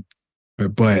person,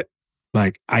 but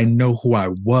like, I know who I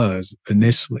was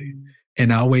initially.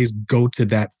 And I always go to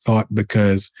that thought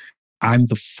because I'm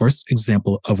the first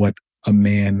example of what a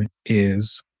man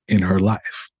is in her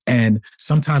life. And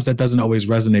sometimes that doesn't always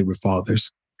resonate with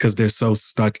fathers because they're so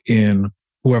stuck in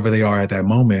whoever they are at that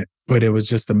moment. But it was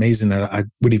just amazing that I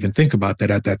would even think about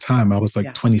that at that time. I was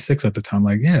like 26 at the time.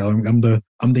 Like, yeah, I'm the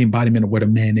embodiment of what a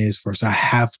man is first. I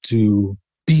have to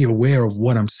be aware of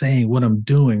what I'm saying, what I'm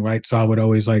doing, right? So I would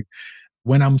always like,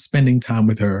 when I'm spending time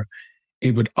with her,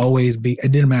 it would always be,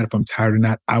 it didn't matter if I'm tired or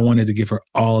not. I wanted to give her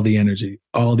all the energy,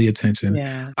 all the attention.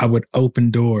 Yeah. I would open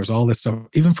doors, all this stuff,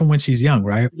 even from when she's young,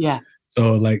 right? Yeah.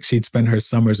 So like she'd spend her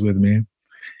summers with me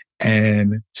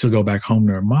and she'll go back home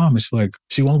to her mom and she's like,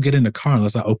 she won't get in the car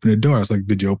unless I open the door. I was like,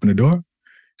 did you open the door?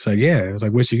 She's like, yeah. I was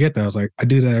like, where'd she get that? I was like, I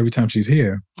do that every time she's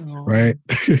here. Aww. Right?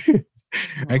 Right?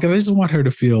 Because I just want her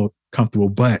to feel comfortable.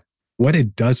 But what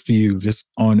it does for you just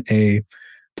on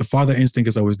the father instinct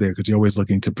is always there because you're always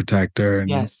looking to protect her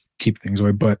and keep things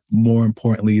away. But more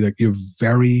importantly, like you're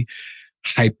very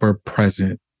hyper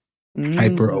present,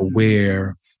 hyper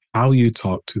aware, how you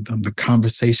talk to them, the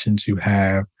conversations you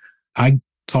have. I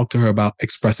talked to her about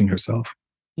expressing herself.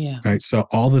 Yeah. Right. So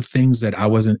all the things that I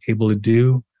wasn't able to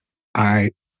do,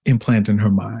 I implant in her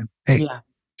mind. Hey,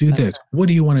 do this. What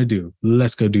do you want to do?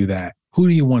 Let's go do that. Who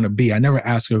do you want to be? I never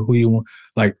asked her who you want,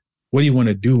 like, what do you want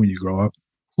to do when you grow up?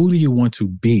 Who do you want to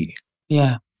be?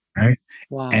 Yeah. Right.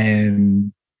 Wow.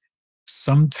 And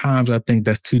sometimes I think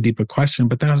that's too deep a question,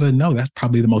 but then I said, no, that's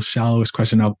probably the most shallowest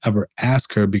question I'll ever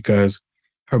ask her because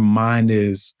her mind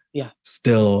is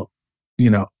still, you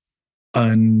know what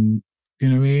I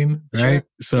mean? Right.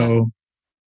 Sure. So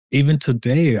even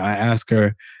today I ask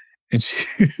her and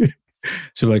she's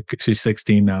like, she's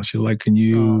 16 now. She's like, can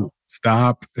you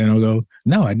stop? And I'll go,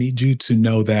 no, I need you to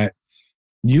know that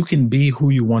you can be who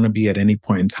you want to be at any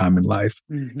point in time in life.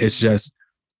 Mm-hmm. It's just,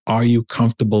 are you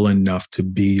comfortable enough to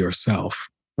be yourself?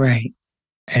 Right.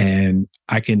 And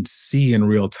I can see in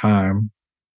real time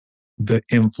the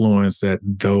influence that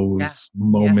those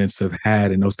moments have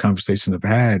had and those conversations have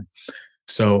had.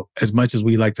 So as much as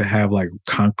we like to have like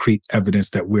concrete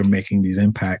evidence that we're making these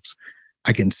impacts,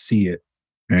 I can see it.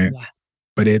 Right? Yeah.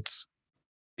 But it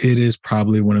is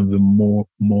probably one of the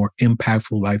more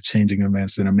impactful, life-changing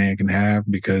events that a man can have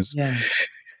because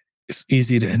it's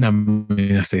easy to, and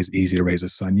I say it's easy to raise a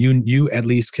son. You at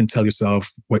least can tell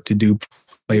yourself what to do,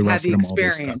 play rough with them, all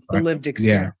this stuff. Right? The lived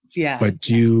experience. Yeah. But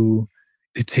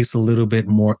it takes a little bit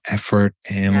more effort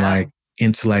and like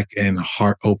intellect and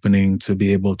heart opening to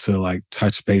be able to like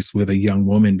touch base with a young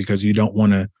woman because you don't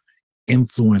want to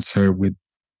influence her with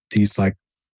these like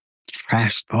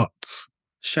trash thoughts.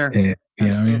 Sure. And,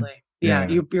 absolutely. Yeah.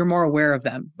 You're more aware of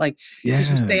them. Like, because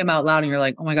you say them out loud and you're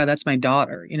like, oh my God, that's my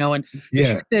daughter, and the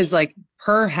truth is like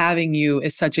her having you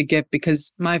is such a gift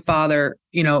because my father,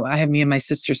 I have me and my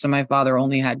sister. So my father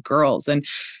only had girls, and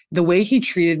the way he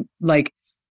treated like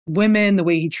women, the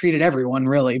way he treated everyone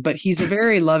really, but he's a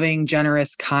very loving,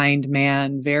 generous, kind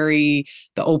man, the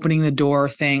opening the door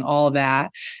thing, all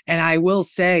that. And I will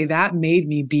say that made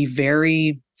me be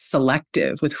very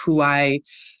selective with who I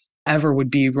ever would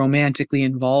be romantically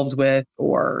involved with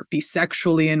or be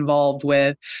sexually involved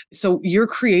with. So you're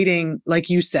creating, like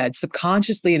you said,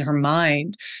 subconsciously in her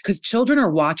mind, because children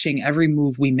are watching every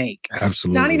move we make.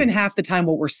 Absolutely. Not even half the time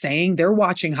what we're saying, they're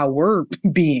watching how we're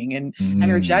being and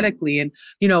energetically. And,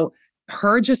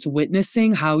 her just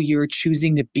witnessing how you're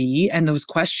choosing to be and those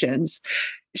questions,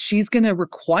 she's going to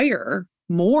require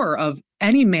more of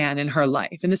any man in her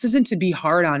life. And this isn't to be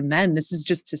hard on men. This is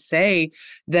just to say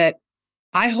that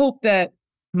I hope that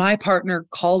my partner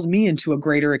calls me into a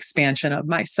greater expansion of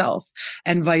myself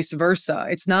and vice versa.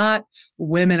 It's not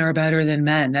women are better than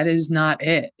men. That is not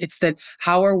it. It's that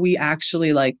how are we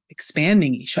actually like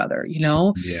expanding each other,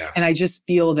 Yeah. And I just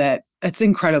feel that it's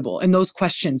incredible. And those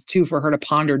questions too, for her to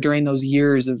ponder during those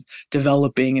years of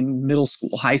developing in middle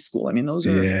school, high school. I mean, those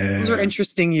are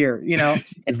interesting years,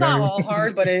 It's not all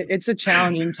hard, but it's a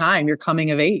challenging time. You're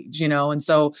coming of age, And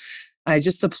so I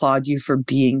just applaud you for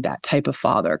being that type of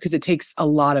father because it takes a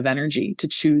lot of energy to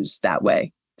choose that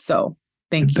way. So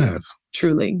thank you. It does.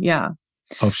 Truly. Yeah.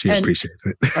 Hope she appreciates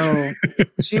it.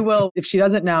 She will. If she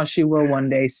doesn't now, she will one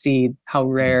day see how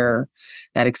rare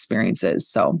that experience is.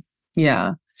 So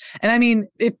yeah. And I mean,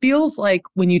 it feels like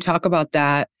when you talk about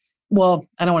that, well,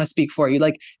 I don't want to speak for you.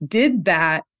 Like, did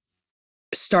that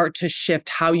start to shift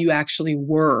how you actually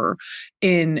were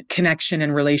in connection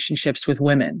and relationships with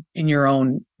women in your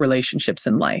own relationships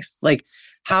in life? Like,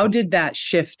 how did that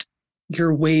shift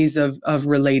your ways of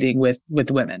relating with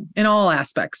women in all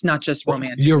aspects, not just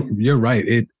romantic? You're right.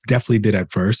 It definitely did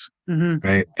at first,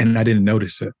 right? And I didn't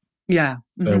notice it. Yeah.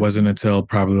 So it wasn't until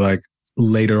probably like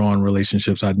later on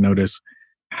relationships I'd notice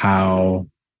how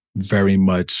very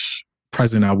much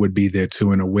present I would be there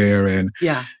too, and aware, and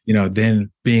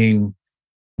then being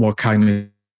more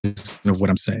cognizant of what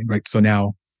I'm saying, right? So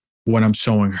now what I'm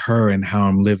showing her and how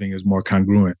I'm living is more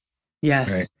congruent.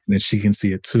 Yes. Right. And then she can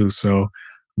see it too. So,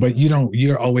 but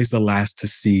you're always the last to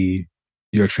see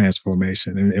your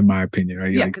transformation, in my opinion,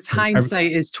 right? Yeah, because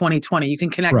hindsight is 20/20. You can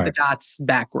connect the dots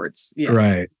backwards. Yeah.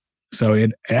 Right. So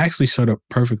it actually showed up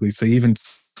perfectly. So even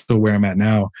so where I'm at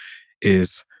now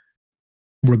is,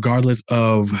 regardless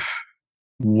of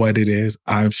what it is,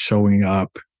 I'm showing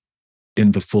up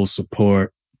in the full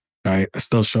support, right? I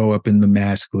still show up in the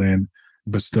masculine,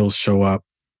 but still show up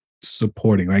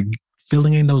supporting, right?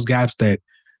 Filling in those gaps that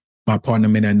my partner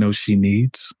may not know she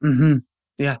needs.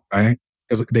 Yeah. Right?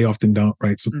 Because they often don't,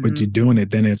 right? So, but you're doing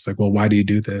it, then it's like, well, why do you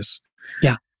do this?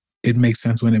 Yeah. It makes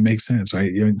sense when it makes sense,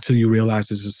 right? Until you realize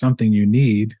this is something you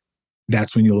need,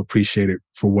 that's when you'll appreciate it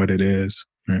for what it is.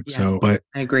 Right? Yes, so, but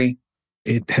I agree.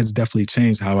 It has definitely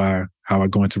changed how I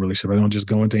go into relationships. I don't just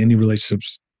go into any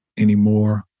relationships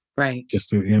anymore. Right.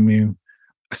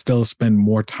 I still spend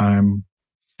more time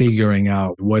figuring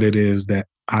out what it is that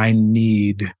I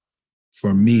need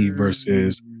for me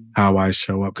versus how I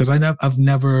show up. Because I've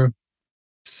never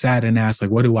sat and asked, like,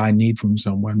 what do I need from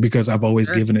someone? Because I've always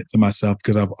given it to myself,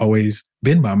 because I've always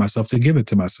been by myself to give it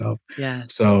to myself.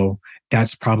 Yes. So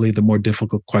that's probably the more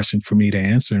difficult question for me to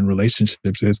answer in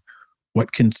relationships is,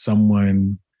 what can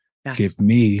someone give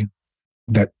me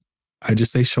that I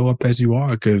just say show up as you are,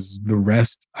 because the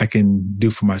rest I can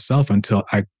do for myself until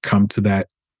I come to that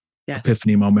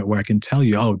epiphany moment where I can tell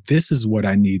you, oh, this is what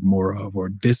I need more of, or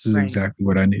this is exactly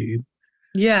what I need.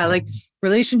 Yeah, like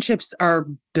relationships are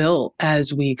built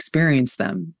as we experience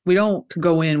them. We don't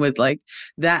go in with like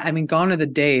that. I mean, gone are the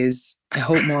days. I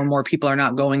hope more and more people are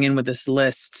not going in with this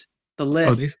list. The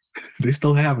list. Oh, they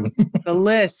still have them. The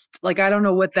list. Like, I don't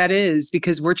know what that is,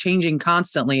 because we're changing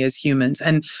constantly as humans.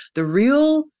 And the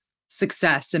real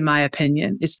success, in my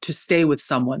opinion, is to stay with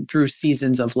someone through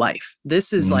seasons of life.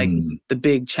 This is like the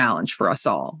big challenge for us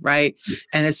all, right? Yeah.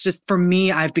 And it's just, for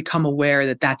me, I've become aware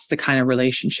that that's the kind of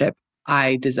relationship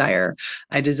I desire.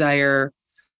 I desire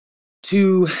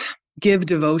to give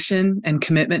devotion and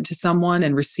commitment to someone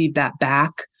and receive that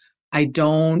back. I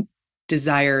don't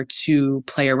desire to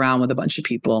play around with a bunch of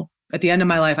people. At the end of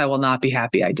my life, I will not be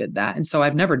happy I did that. And so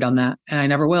I've never done that, and I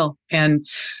never will. And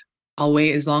I'll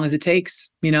wait as long as it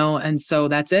takes, and so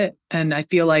that's it. And I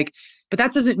feel like, but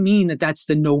that doesn't mean that that's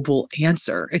the noble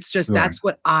answer. It's just, that's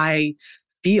what I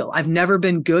feel. I've never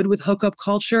been good with hookup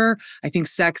culture. I think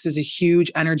sex is a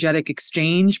huge energetic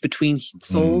exchange between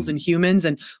souls and humans,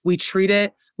 and we treat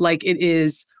it like it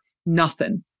is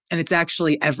nothing, and it's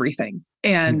actually everything.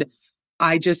 And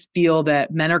I just feel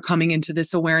that men are coming into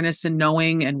this awareness and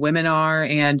knowing, and women are,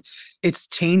 and it's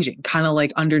changing kind of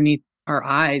like underneath our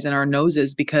eyes and our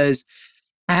noses. Because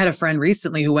I had a friend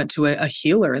recently who went to a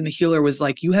healer, and the healer was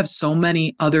like, you have so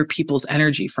many other people's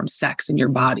energy from sex in your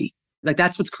body. Like,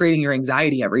 that's what's creating your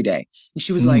anxiety every day. And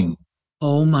she was like,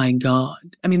 oh my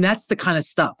God. I mean, that's the kind of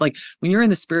stuff, like when you're in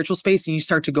the spiritual space and you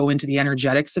start to go into the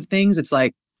energetics of things, it's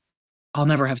like, I'll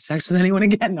never have sex with anyone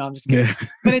again. No, I'm just kidding. Yeah.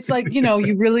 But it's like,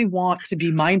 you really want to be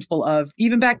mindful of,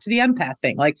 even back to the empath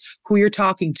thing, like who you're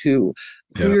talking to,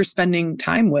 who you're spending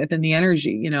time with, and the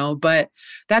energy, but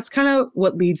that's kind of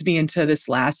what leads me into this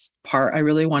last part I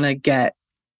really want to get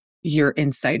your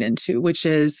insight into, which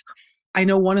is, I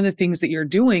know one of the things that you're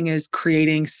doing is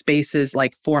creating spaces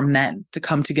like for men to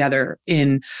come together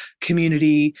in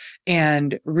community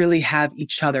and really have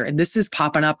each other. And this is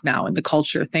popping up now in the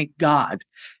culture. Thank God.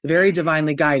 Very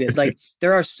divinely guided. Like,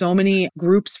 there are so many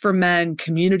groups for men,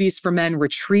 communities for men,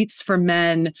 retreats for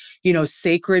men,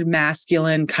 sacred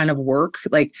masculine kind of work,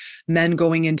 like men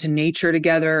going into nature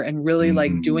together and really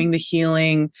like doing the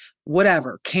healing,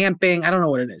 whatever, camping. I don't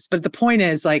know what it is. But the point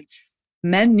is, like,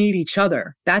 men need each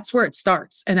other. That's where it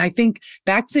starts. And I think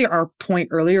back to our point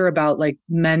earlier about like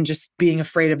men just being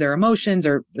afraid of their emotions,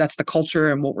 or that's the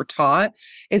culture and what we're taught.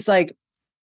 It's like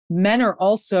men are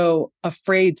also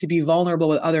afraid to be vulnerable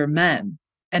with other men.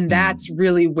 And that's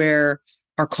really where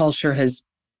our culture has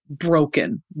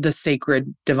broken the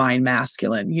sacred divine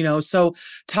masculine, So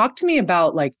talk to me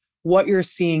about like what you're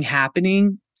seeing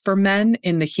happening for men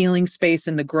in the healing space,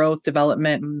 in the growth,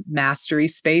 development, mastery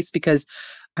space, because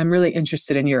I'm really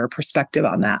interested in your perspective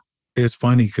on that. it's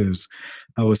funny because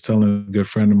I was telling a good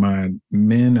friend of mine,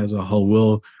 men as a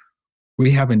whole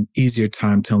we have an easier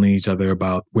time telling each other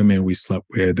about women we slept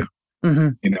with,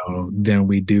 than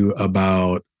we do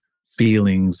about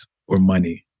feelings or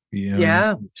money.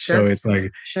 Yeah, sure. So it's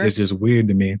like, it's just weird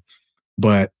to me.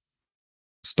 But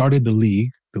started the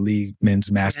league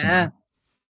men's mastermind.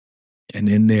 Yeah. And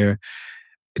in there,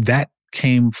 that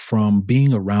came from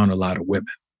being around a lot of women,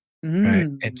 right?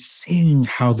 And seeing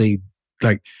how they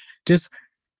like just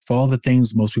for all the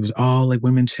things most people say, oh, like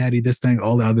women chatty, this thing,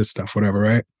 all the other stuff, whatever,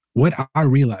 right? What I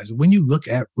realized when you look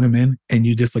at women and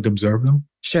you just like observe them,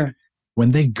 sure.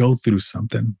 When they go through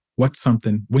something,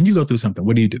 when you go through something,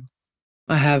 what do you do?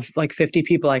 I have like 50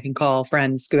 people I can call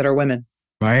friends that are women.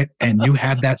 Right. And you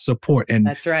have that support. And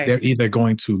that's right. They're either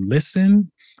going to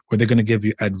listen or they're going to give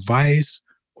you advice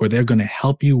or they're going to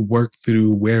help you work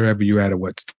through wherever you're at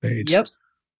what stage. Yep.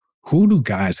 Who do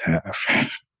guys have?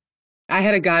 I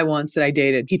had a guy once that I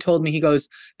dated. He told me, he goes,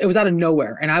 it was out of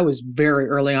nowhere. And I was very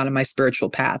early on in my spiritual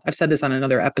path. I've said this on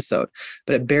another episode,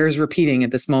 but it bears repeating at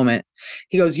this moment.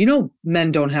 He goes,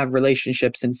 men don't have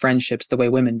relationships and friendships the way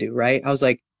women do, right? I was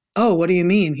like, oh, what do you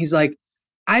mean? He's like,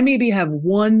 I maybe have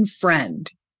one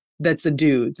friend that's a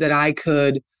dude that I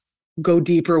could go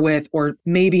deeper with, or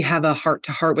maybe have a heart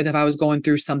to heart with if I was going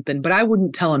through something, but I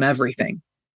wouldn't tell him everything.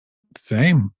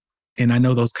 Same. And I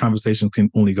know those conversations can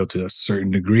only go to a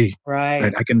certain degree.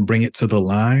 Right. I can bring it to the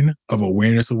line of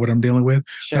awareness of what I'm dealing with,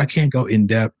 sure. But I can't go in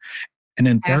depth. And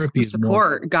then therapy is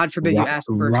support. God forbid you ask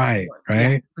for right, support.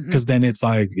 right? Because then it's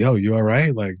like, yo, you all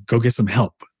right? Like, go get some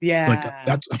help. Yeah, like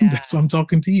that's what I'm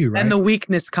talking to you, right? And the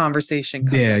weakness conversation.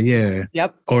 Yeah.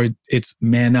 Yep. Or it's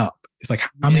man up. It's like,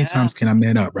 how many times can I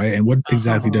man up, right? And what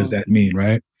exactly does that mean,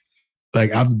 right?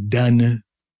 Like, I've done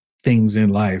things in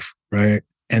life, right?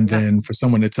 And then for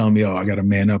someone to tell me, oh, I got to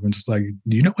man up, and just like,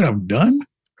 do you know what I've done,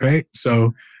 right?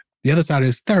 So the other side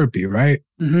is therapy, right?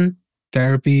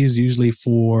 Therapy is usually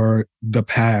for the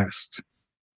past,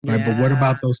 right? Yeah. But what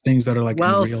about those things that are like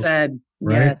well in real said, time,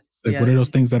 right? Yes, like what are those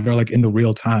things that are like in the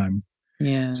real time?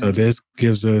 Yeah. So this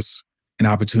gives us an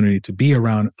opportunity to be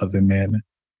around other men,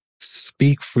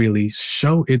 speak freely,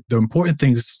 show it. The important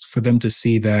thing is for them to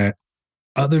see that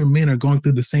other men are going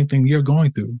through the same thing you're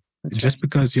going through. That's just right.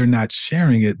 Because you're not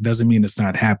sharing it doesn't mean it's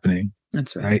not happening.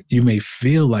 That's right. Right? You may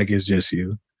feel like it's just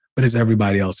you, but it's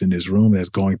everybody else in this room that's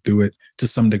going through it to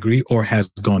some degree or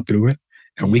has gone through it.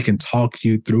 And we can talk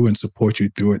you through and support you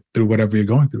through it, through whatever you're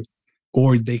going through.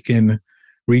 Or they can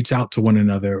reach out to one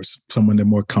another or someone they're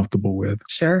more comfortable with.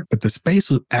 Sure. But the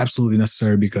space was absolutely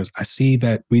necessary because I see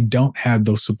that we don't have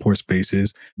those support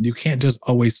spaces. You can't just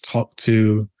always talk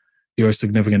to your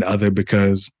significant other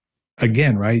because,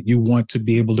 again, right, you want to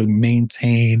be able to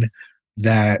maintain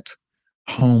that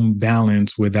home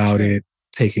balance without it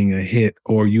taking a hit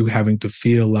or you having to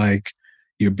feel like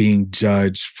you're being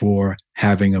judged for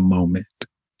having a moment.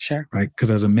 Sure. Right? Because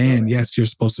as a man, yes, you're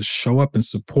supposed to show up and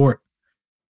support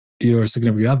your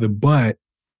significant other, but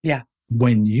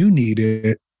when you need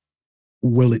it,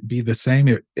 will it be the same?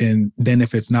 And then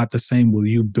if it's not the same, will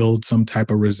you build some type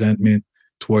of resentment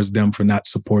towards them for not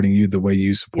supporting you the way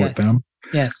you support them?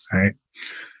 Yes. Right.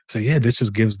 So this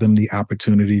just gives them the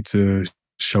opportunity to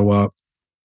show up,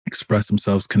 express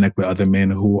themselves, connect with other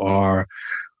men who are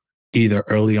either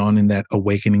early on in that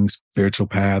awakening spiritual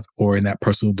path or in that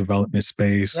personal development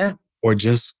space, or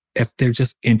just if they're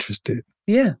just interested.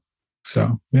 Yeah.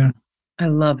 So, I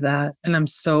love that. And I'm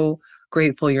so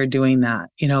grateful you're doing that,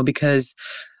 because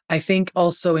I think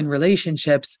also in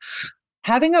relationships,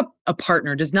 having a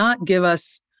partner does not give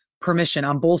us permission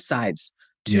on both sides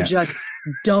to just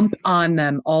dump on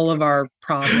them all of our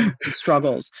problems and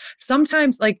struggles.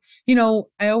 Sometimes, I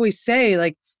always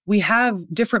say, we have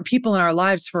different people in our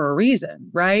lives for a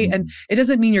reason, right? And it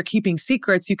doesn't mean you're keeping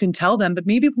secrets. You can tell them, but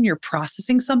maybe when you're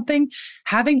processing something,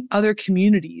 having other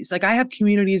communities, I have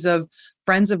communities of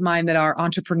friends of mine that are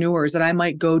entrepreneurs that I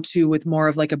might go to with more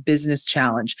of a business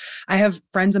challenge. I have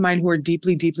friends of mine who are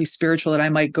deeply, deeply spiritual that I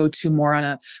might go to more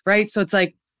on right? So it's I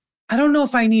don't know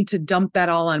if I need to dump that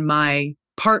all on my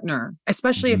partner,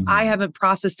 especially if I haven't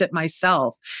processed it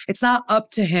myself. It's not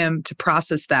up to him to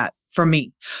process that for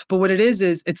me. But what it is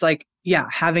it's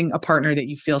having a partner that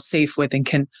you feel safe with and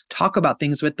can talk about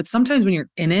things with. But sometimes when you're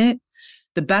in it,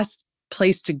 the best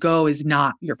place to go is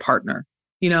not your partner,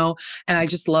 and I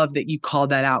just love that you called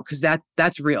that out because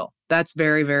that's real. That's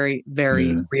very, very,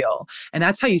 very real. And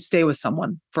that's how you stay with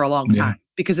someone for a long time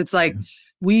because it's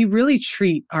we really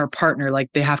treat our partner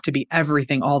like they have to be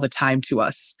everything all the time to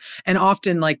us. And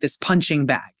often this punching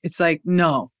bag. It's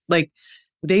no,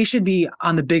 they should be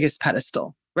on the biggest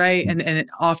pedestal. right? And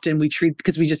often we treat,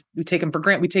 because we take them for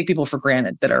granted. We take people for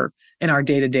granted that are in our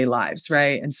day-to-day lives,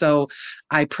 right? And so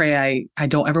I pray I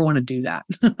don't ever want to do that.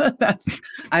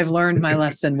 I've learned my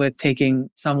lesson with taking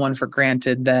someone for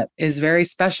granted that is very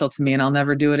special to me, and I'll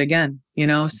never do it again,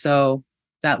 So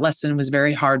that lesson was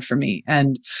very hard for me.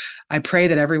 And I pray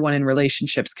that everyone in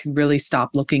relationships can really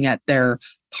stop looking at their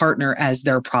partner as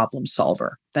their problem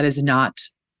solver. That is not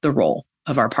the role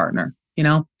of our partner,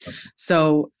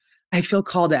 So I feel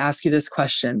called to ask you this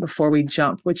question before we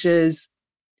jump, which is,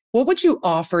 what would you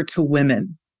offer to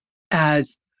women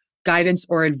as guidance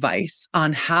or advice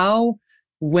on how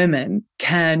women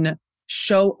can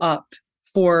show up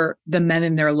for the men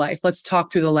in their life? Let's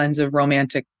talk through the lens of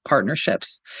romantic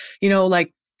partnerships.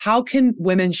 How can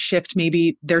women shift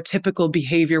maybe their typical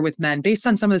behavior with men based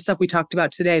on some of the stuff we talked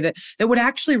about today that would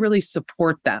actually really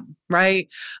support them, right?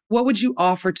 What would you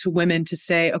offer to women to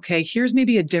say, okay, here's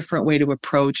maybe a different way to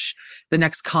approach the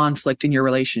next conflict in your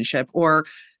relationship, or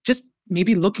just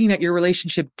maybe looking at your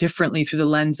relationship differently through the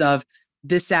lens of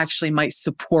this actually might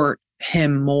support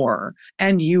him more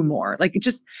and you more,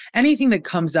 just anything that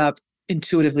comes up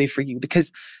intuitively for you,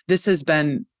 because this has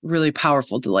been really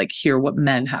powerful to hear what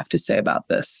men have to say about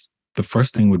this. The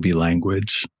first thing would be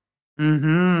language,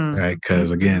 right?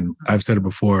 Because again, I've said it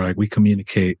before, we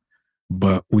communicate,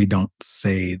 but we don't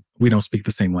speak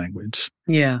the same language.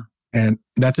 Yeah. And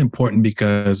that's important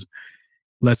because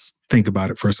let's think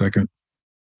about it for a second.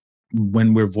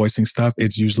 When we're voicing stuff,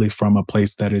 it's usually from a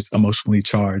place that is emotionally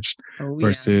charged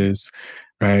versus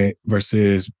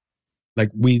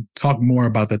we talk more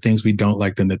about the things we don't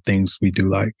like than the things we do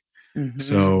like.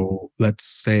 So let's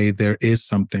say there is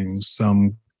some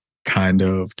kind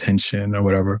of tension or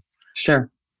whatever. Sure.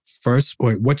 First,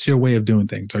 what's your way of doing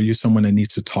things? Are you someone that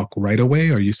needs to talk right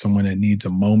away? Are you someone that needs a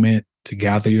moment to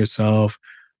gather yourself?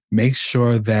 Make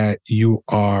sure that you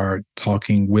are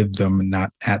talking with them,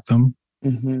 not at them.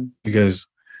 Because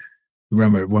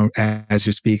remember, as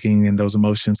you're speaking and those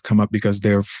emotions come up because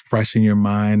they're fresh in your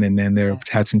mind and then they're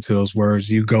attaching to those words,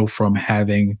 you go from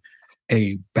having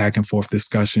a back and forth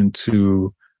discussion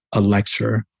to a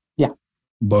lecture. Yeah.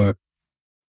 But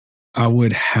I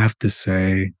would have to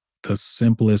say the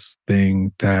simplest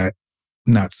thing because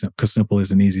simple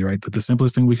isn't easy, right? But the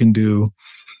simplest thing we can do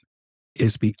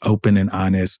is be open and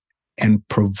honest and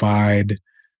provide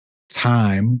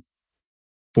time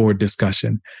for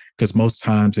discussion. Because most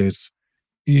times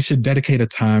you should dedicate a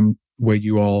time where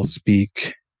you all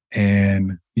speak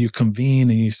and you convene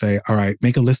and you say, all right,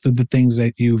 make a list of the things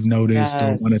that you've noticed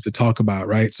or wanted to talk about,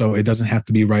 right? So it doesn't have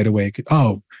to be right away.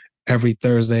 Oh, every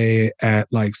Thursday at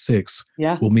 6,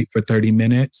 we'll meet for 30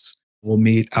 minutes. We'll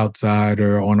meet outside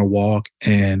or on a walk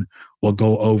and we'll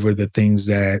go over the things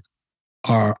that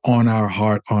are on our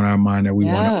heart, on our mind that we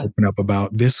want to open up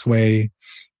about. This way,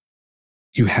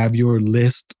 you have your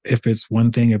list, if it's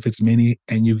one thing, if it's many,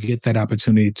 and you get that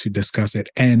opportunity to discuss it.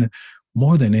 And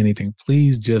more than anything,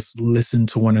 please just listen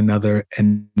to one another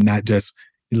and not just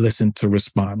listen to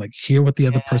respond. Hear what the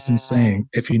other person's saying.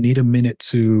 If you need a minute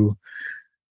to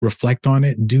reflect on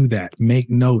it, do that. Make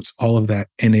notes, all of that.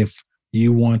 And if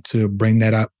you want to bring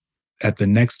that up at the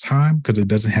next time, because it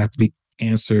doesn't have to be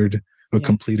answered or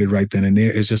completed right then and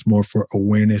there, it's just more for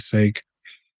awareness sake,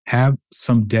 have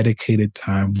some dedicated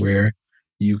time where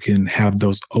you can have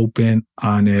those open,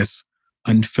 honest,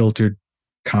 unfiltered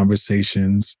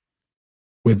conversations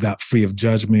without free of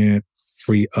judgment,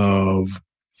 free of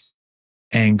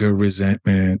anger,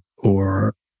 resentment,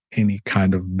 or any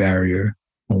kind of barrier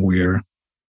when we're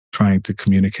trying to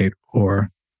communicate or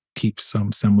keep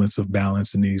some semblance of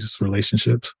balance in these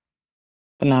relationships.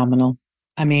 Phenomenal.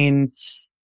 I mean,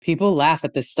 people laugh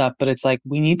at this stuff, but it's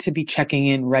we need to be checking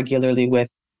in regularly with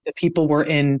the people we're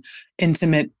in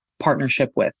intimate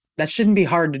partnership with. That shouldn't be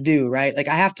hard to do, right?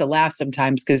 I have to laugh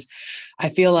sometimes because I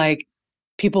feel like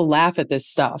people laugh at this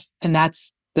stuff and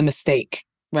that's the mistake,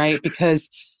 right?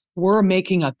 Because we're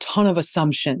making a ton of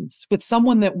assumptions with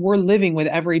someone that we're living with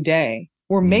every day.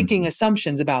 We're making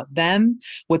assumptions about them,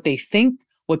 what they think,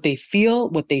 what they feel,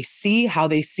 what they see, how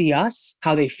they see us,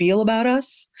 how they feel about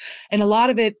us. And a lot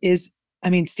of it is,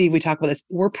 Steve, we talk about this.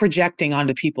 We're projecting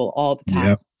onto people all the time.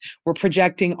 Yep. We're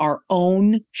projecting our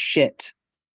own shit.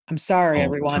 I'm sorry,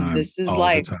 everyone. This is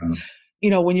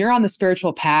when you're on the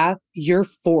spiritual path, you're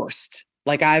forced,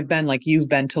 I've been, you've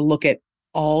been, to look at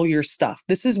all your stuff.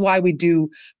 This is why we do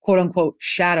quote unquote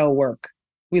shadow work.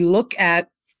 We look at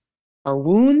our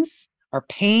wounds, our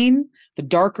pain, the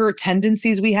darker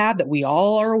tendencies we have that we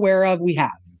all are aware of. We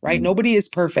have, right? Nobody is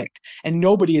perfect and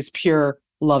nobody is pure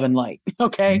love and light.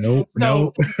 Okay. Nope.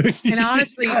 And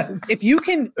honestly, if you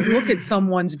can look at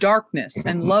someone's darkness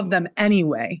and love them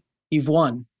anyway, you've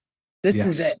won. This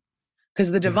is it.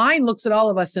 Because the divine looks at all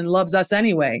of us and loves us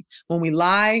anyway. When we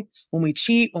lie, when we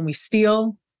cheat, when we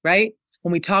steal, right?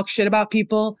 When we talk shit about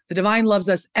people, the divine loves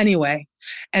us anyway.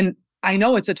 And I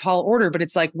know it's a tall order, but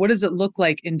it's like, what does it look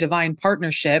like in divine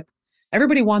partnership?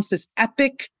 Everybody wants this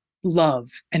epic love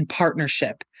and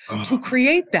partnership. To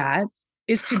create that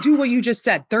is to do what you just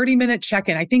said, 30-minute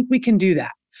check-in. I think we can do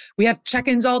that. We have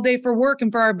check-ins all day for work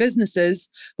and for our businesses,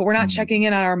 but we're not checking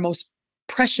in on our most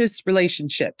precious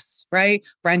relationships, right?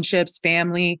 Friendships,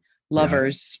 family,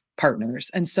 lovers, partners.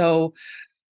 And so,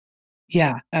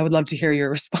 yeah, I would love to hear your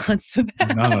response to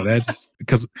that. No, that's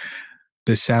because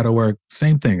the shadow work,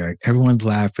 same thing. Like everyone's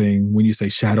laughing when you say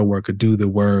shadow work or do the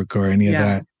work or any of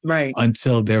that. Right.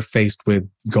 Until they're faced with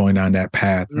going down that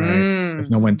path, right?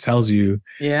 Because no one tells you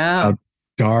how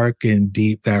dark and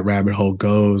deep that rabbit hole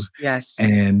goes. Yes.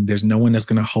 And there's no one that's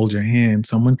going to hold your hand.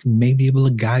 Someone may be able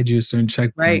to guide you to certain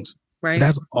checkpoints. Right.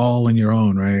 That's all on your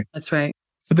own, right? That's right.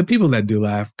 For the people that do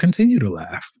laugh, continue to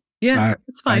laugh. Yeah,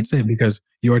 that's fine. I'd say because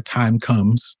your time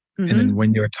comes. And then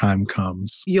when your time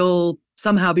comes, you'll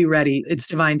somehow be ready. It's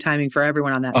divine timing for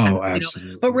everyone on that path. Oh,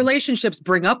 absolutely. But relationships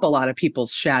bring up a lot of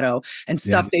people's shadow and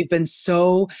stuff they've been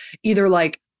so either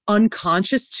like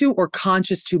unconscious to or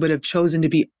conscious to, but have chosen to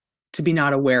be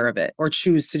not aware of it or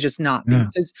choose to just not be.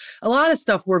 Because a lot of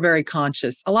stuff we're very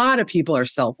conscious. A lot of people are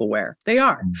self-aware. They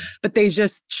are, but they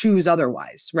just choose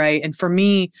otherwise, right? And for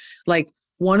me, like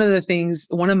one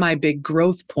of my big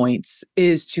growth points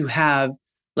is to have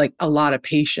like a lot of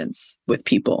patience with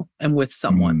people and with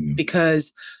someone,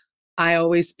 because I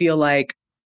always feel like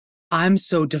I'm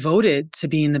so devoted to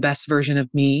being the best version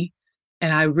of me.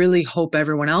 And I really hope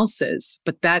everyone else is,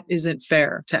 but that isn't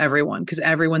fair to everyone because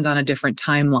everyone's on a different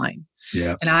timeline.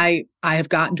 Yeah. And I have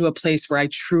gotten to a place where I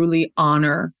truly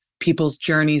honor people's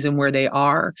journeys and where they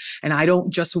are. And I don't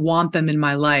just want them in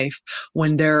my life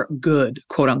when they're good,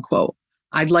 quote unquote.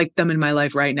 I'd like them in my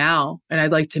life right now. And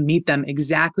I'd like to meet them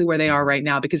exactly where they are right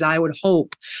now, because I would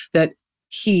hope that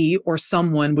he or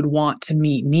someone would want to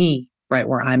meet me right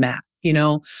where I'm at,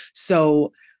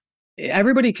 So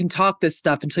everybody can talk this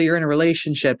stuff until you're in a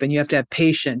relationship and you have to have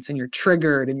patience and you're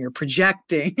triggered and you're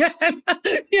projecting, So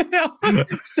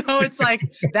it's like,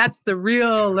 that's the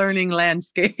real learning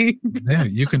landscape. Yeah.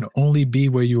 You can only be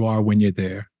where you are when you're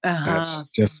there. That's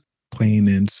just plain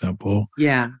and simple.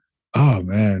 Yeah. Oh,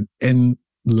 man. In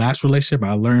last relationship,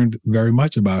 I learned very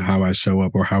much about how I show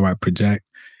up or how I project.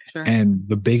 Sure. And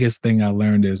the biggest thing I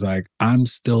learned is like, I'm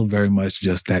still very much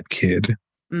just that kid,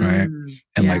 right?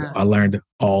 And like, I learned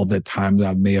all the times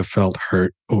I may have felt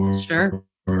hurt or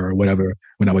whatever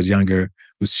when I was younger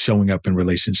was showing up in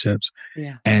relationships.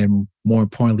 Yeah. And more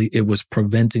importantly, it was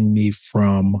preventing me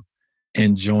from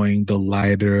enjoying the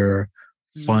lighter,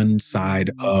 fun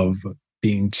side of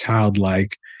being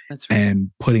childlike. That's right.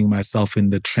 And putting myself in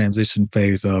the transition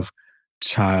phase of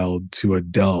child to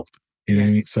adult. You know what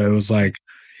I mean? So it was like,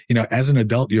 as an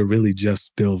adult, you're really just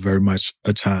still very much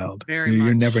a child.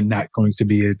 You're never not going to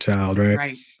be a child, right?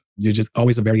 Right. You're just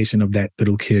always a variation of that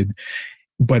little kid.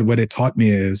 But what it taught me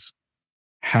is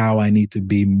how I need to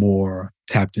be more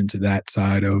tapped into that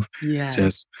side of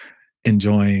just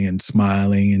enjoying and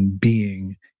smiling and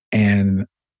being. And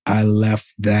I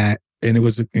left that, and it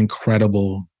was an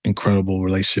incredible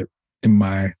relationship in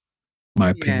my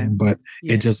opinion, but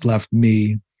it just left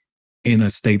me in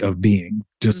a state of being,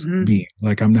 just being.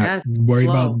 Like I'm not worried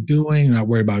about doing, not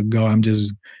worried about go. I'm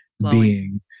just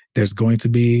being. There's going to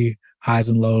be highs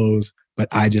and lows, but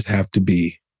I just have to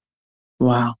be.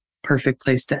 Wow. Perfect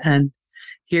place to end.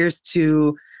 Here's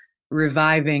to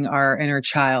reviving our inner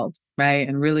child, right?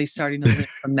 And really starting to live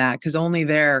from that, because only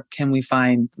there can we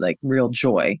find like real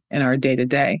joy in our day to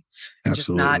day. Just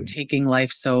not taking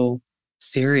life so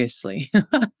seriously.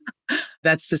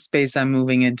 That's the space I'm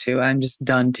moving into. I'm just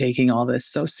done taking all this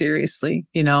so seriously,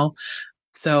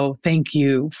 So thank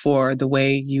you for the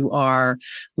way you are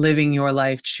living your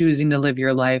life, choosing to live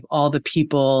your life, all the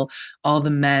people, all the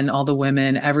men, all the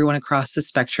women, everyone across the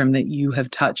spectrum that you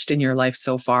have touched in your life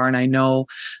so far. And I know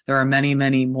there are many,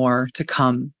 many more to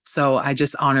come. So I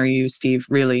just honor you, Steve,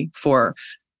 really, for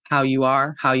how you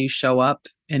are, how you show up,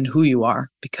 and who you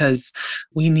are, because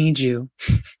we need you.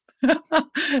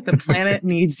 The planet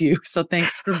needs you. So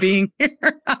thanks for being here.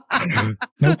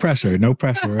 No pressure,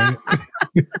 right?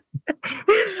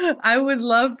 I would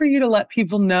love for you to let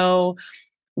people know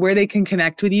where they can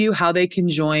connect with you, how they can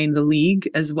join the league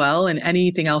as well, and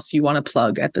anything else you want to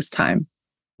plug at this time.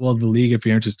 Well, the league, if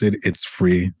you're interested, it's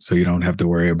free. So you don't have to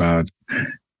worry about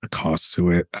the cost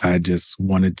to it. I just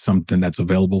wanted something that's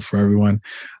available for everyone.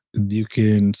 You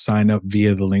can sign up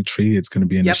via the link tree. It's going to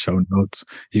be in the show notes.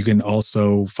 You can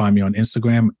also find me on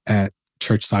Instagram at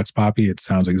Church Socks Poppy. It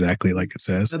sounds exactly like it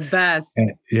says. The best.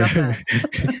 And, yeah. The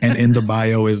best. And in the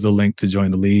bio is the link to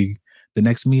join the league. The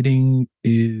next meeting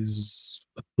is,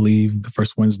 I believe, the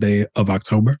first Wednesday of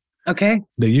October. Okay.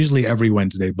 They're usually every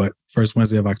Wednesday, but first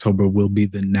Wednesday of October will be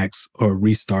the next or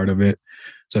restart of it.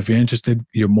 So if you're interested,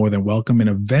 you're more than welcome. And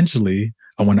eventually,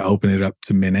 I want to open it up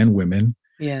to men and women.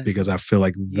 Yes. Because I feel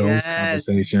like those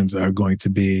conversations are going to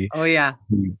be the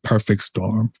perfect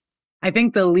storm. I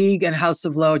think the league and House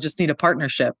of Low just need a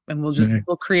partnership, and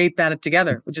we'll create that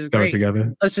together, which is great.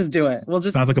 Together. Let's just do it. We'll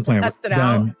just sounds like a plan. Test it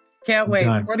out. Can't wait.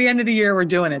 Before the end of the year, we're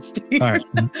doing it, Steve. All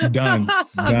right. Done.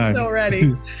 I'm so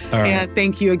ready. All right. And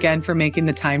thank you again for making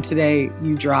the time today.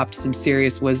 You dropped some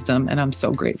serious wisdom, and I'm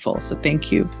so grateful. So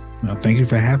thank you. No, thank you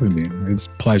for having me. It's a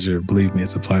pleasure. Believe me,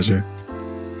 it's a pleasure.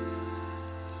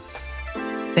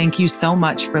 Thank you so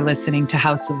much for listening to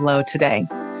House of Low today.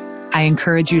 I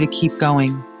encourage you to keep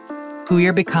going. Who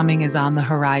you're becoming is on the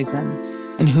horizon,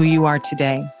 and who you are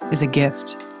today is a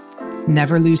gift.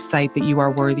 Never lose sight that you are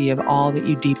worthy of all that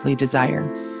you deeply desire.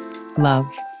 Love,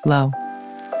 Low.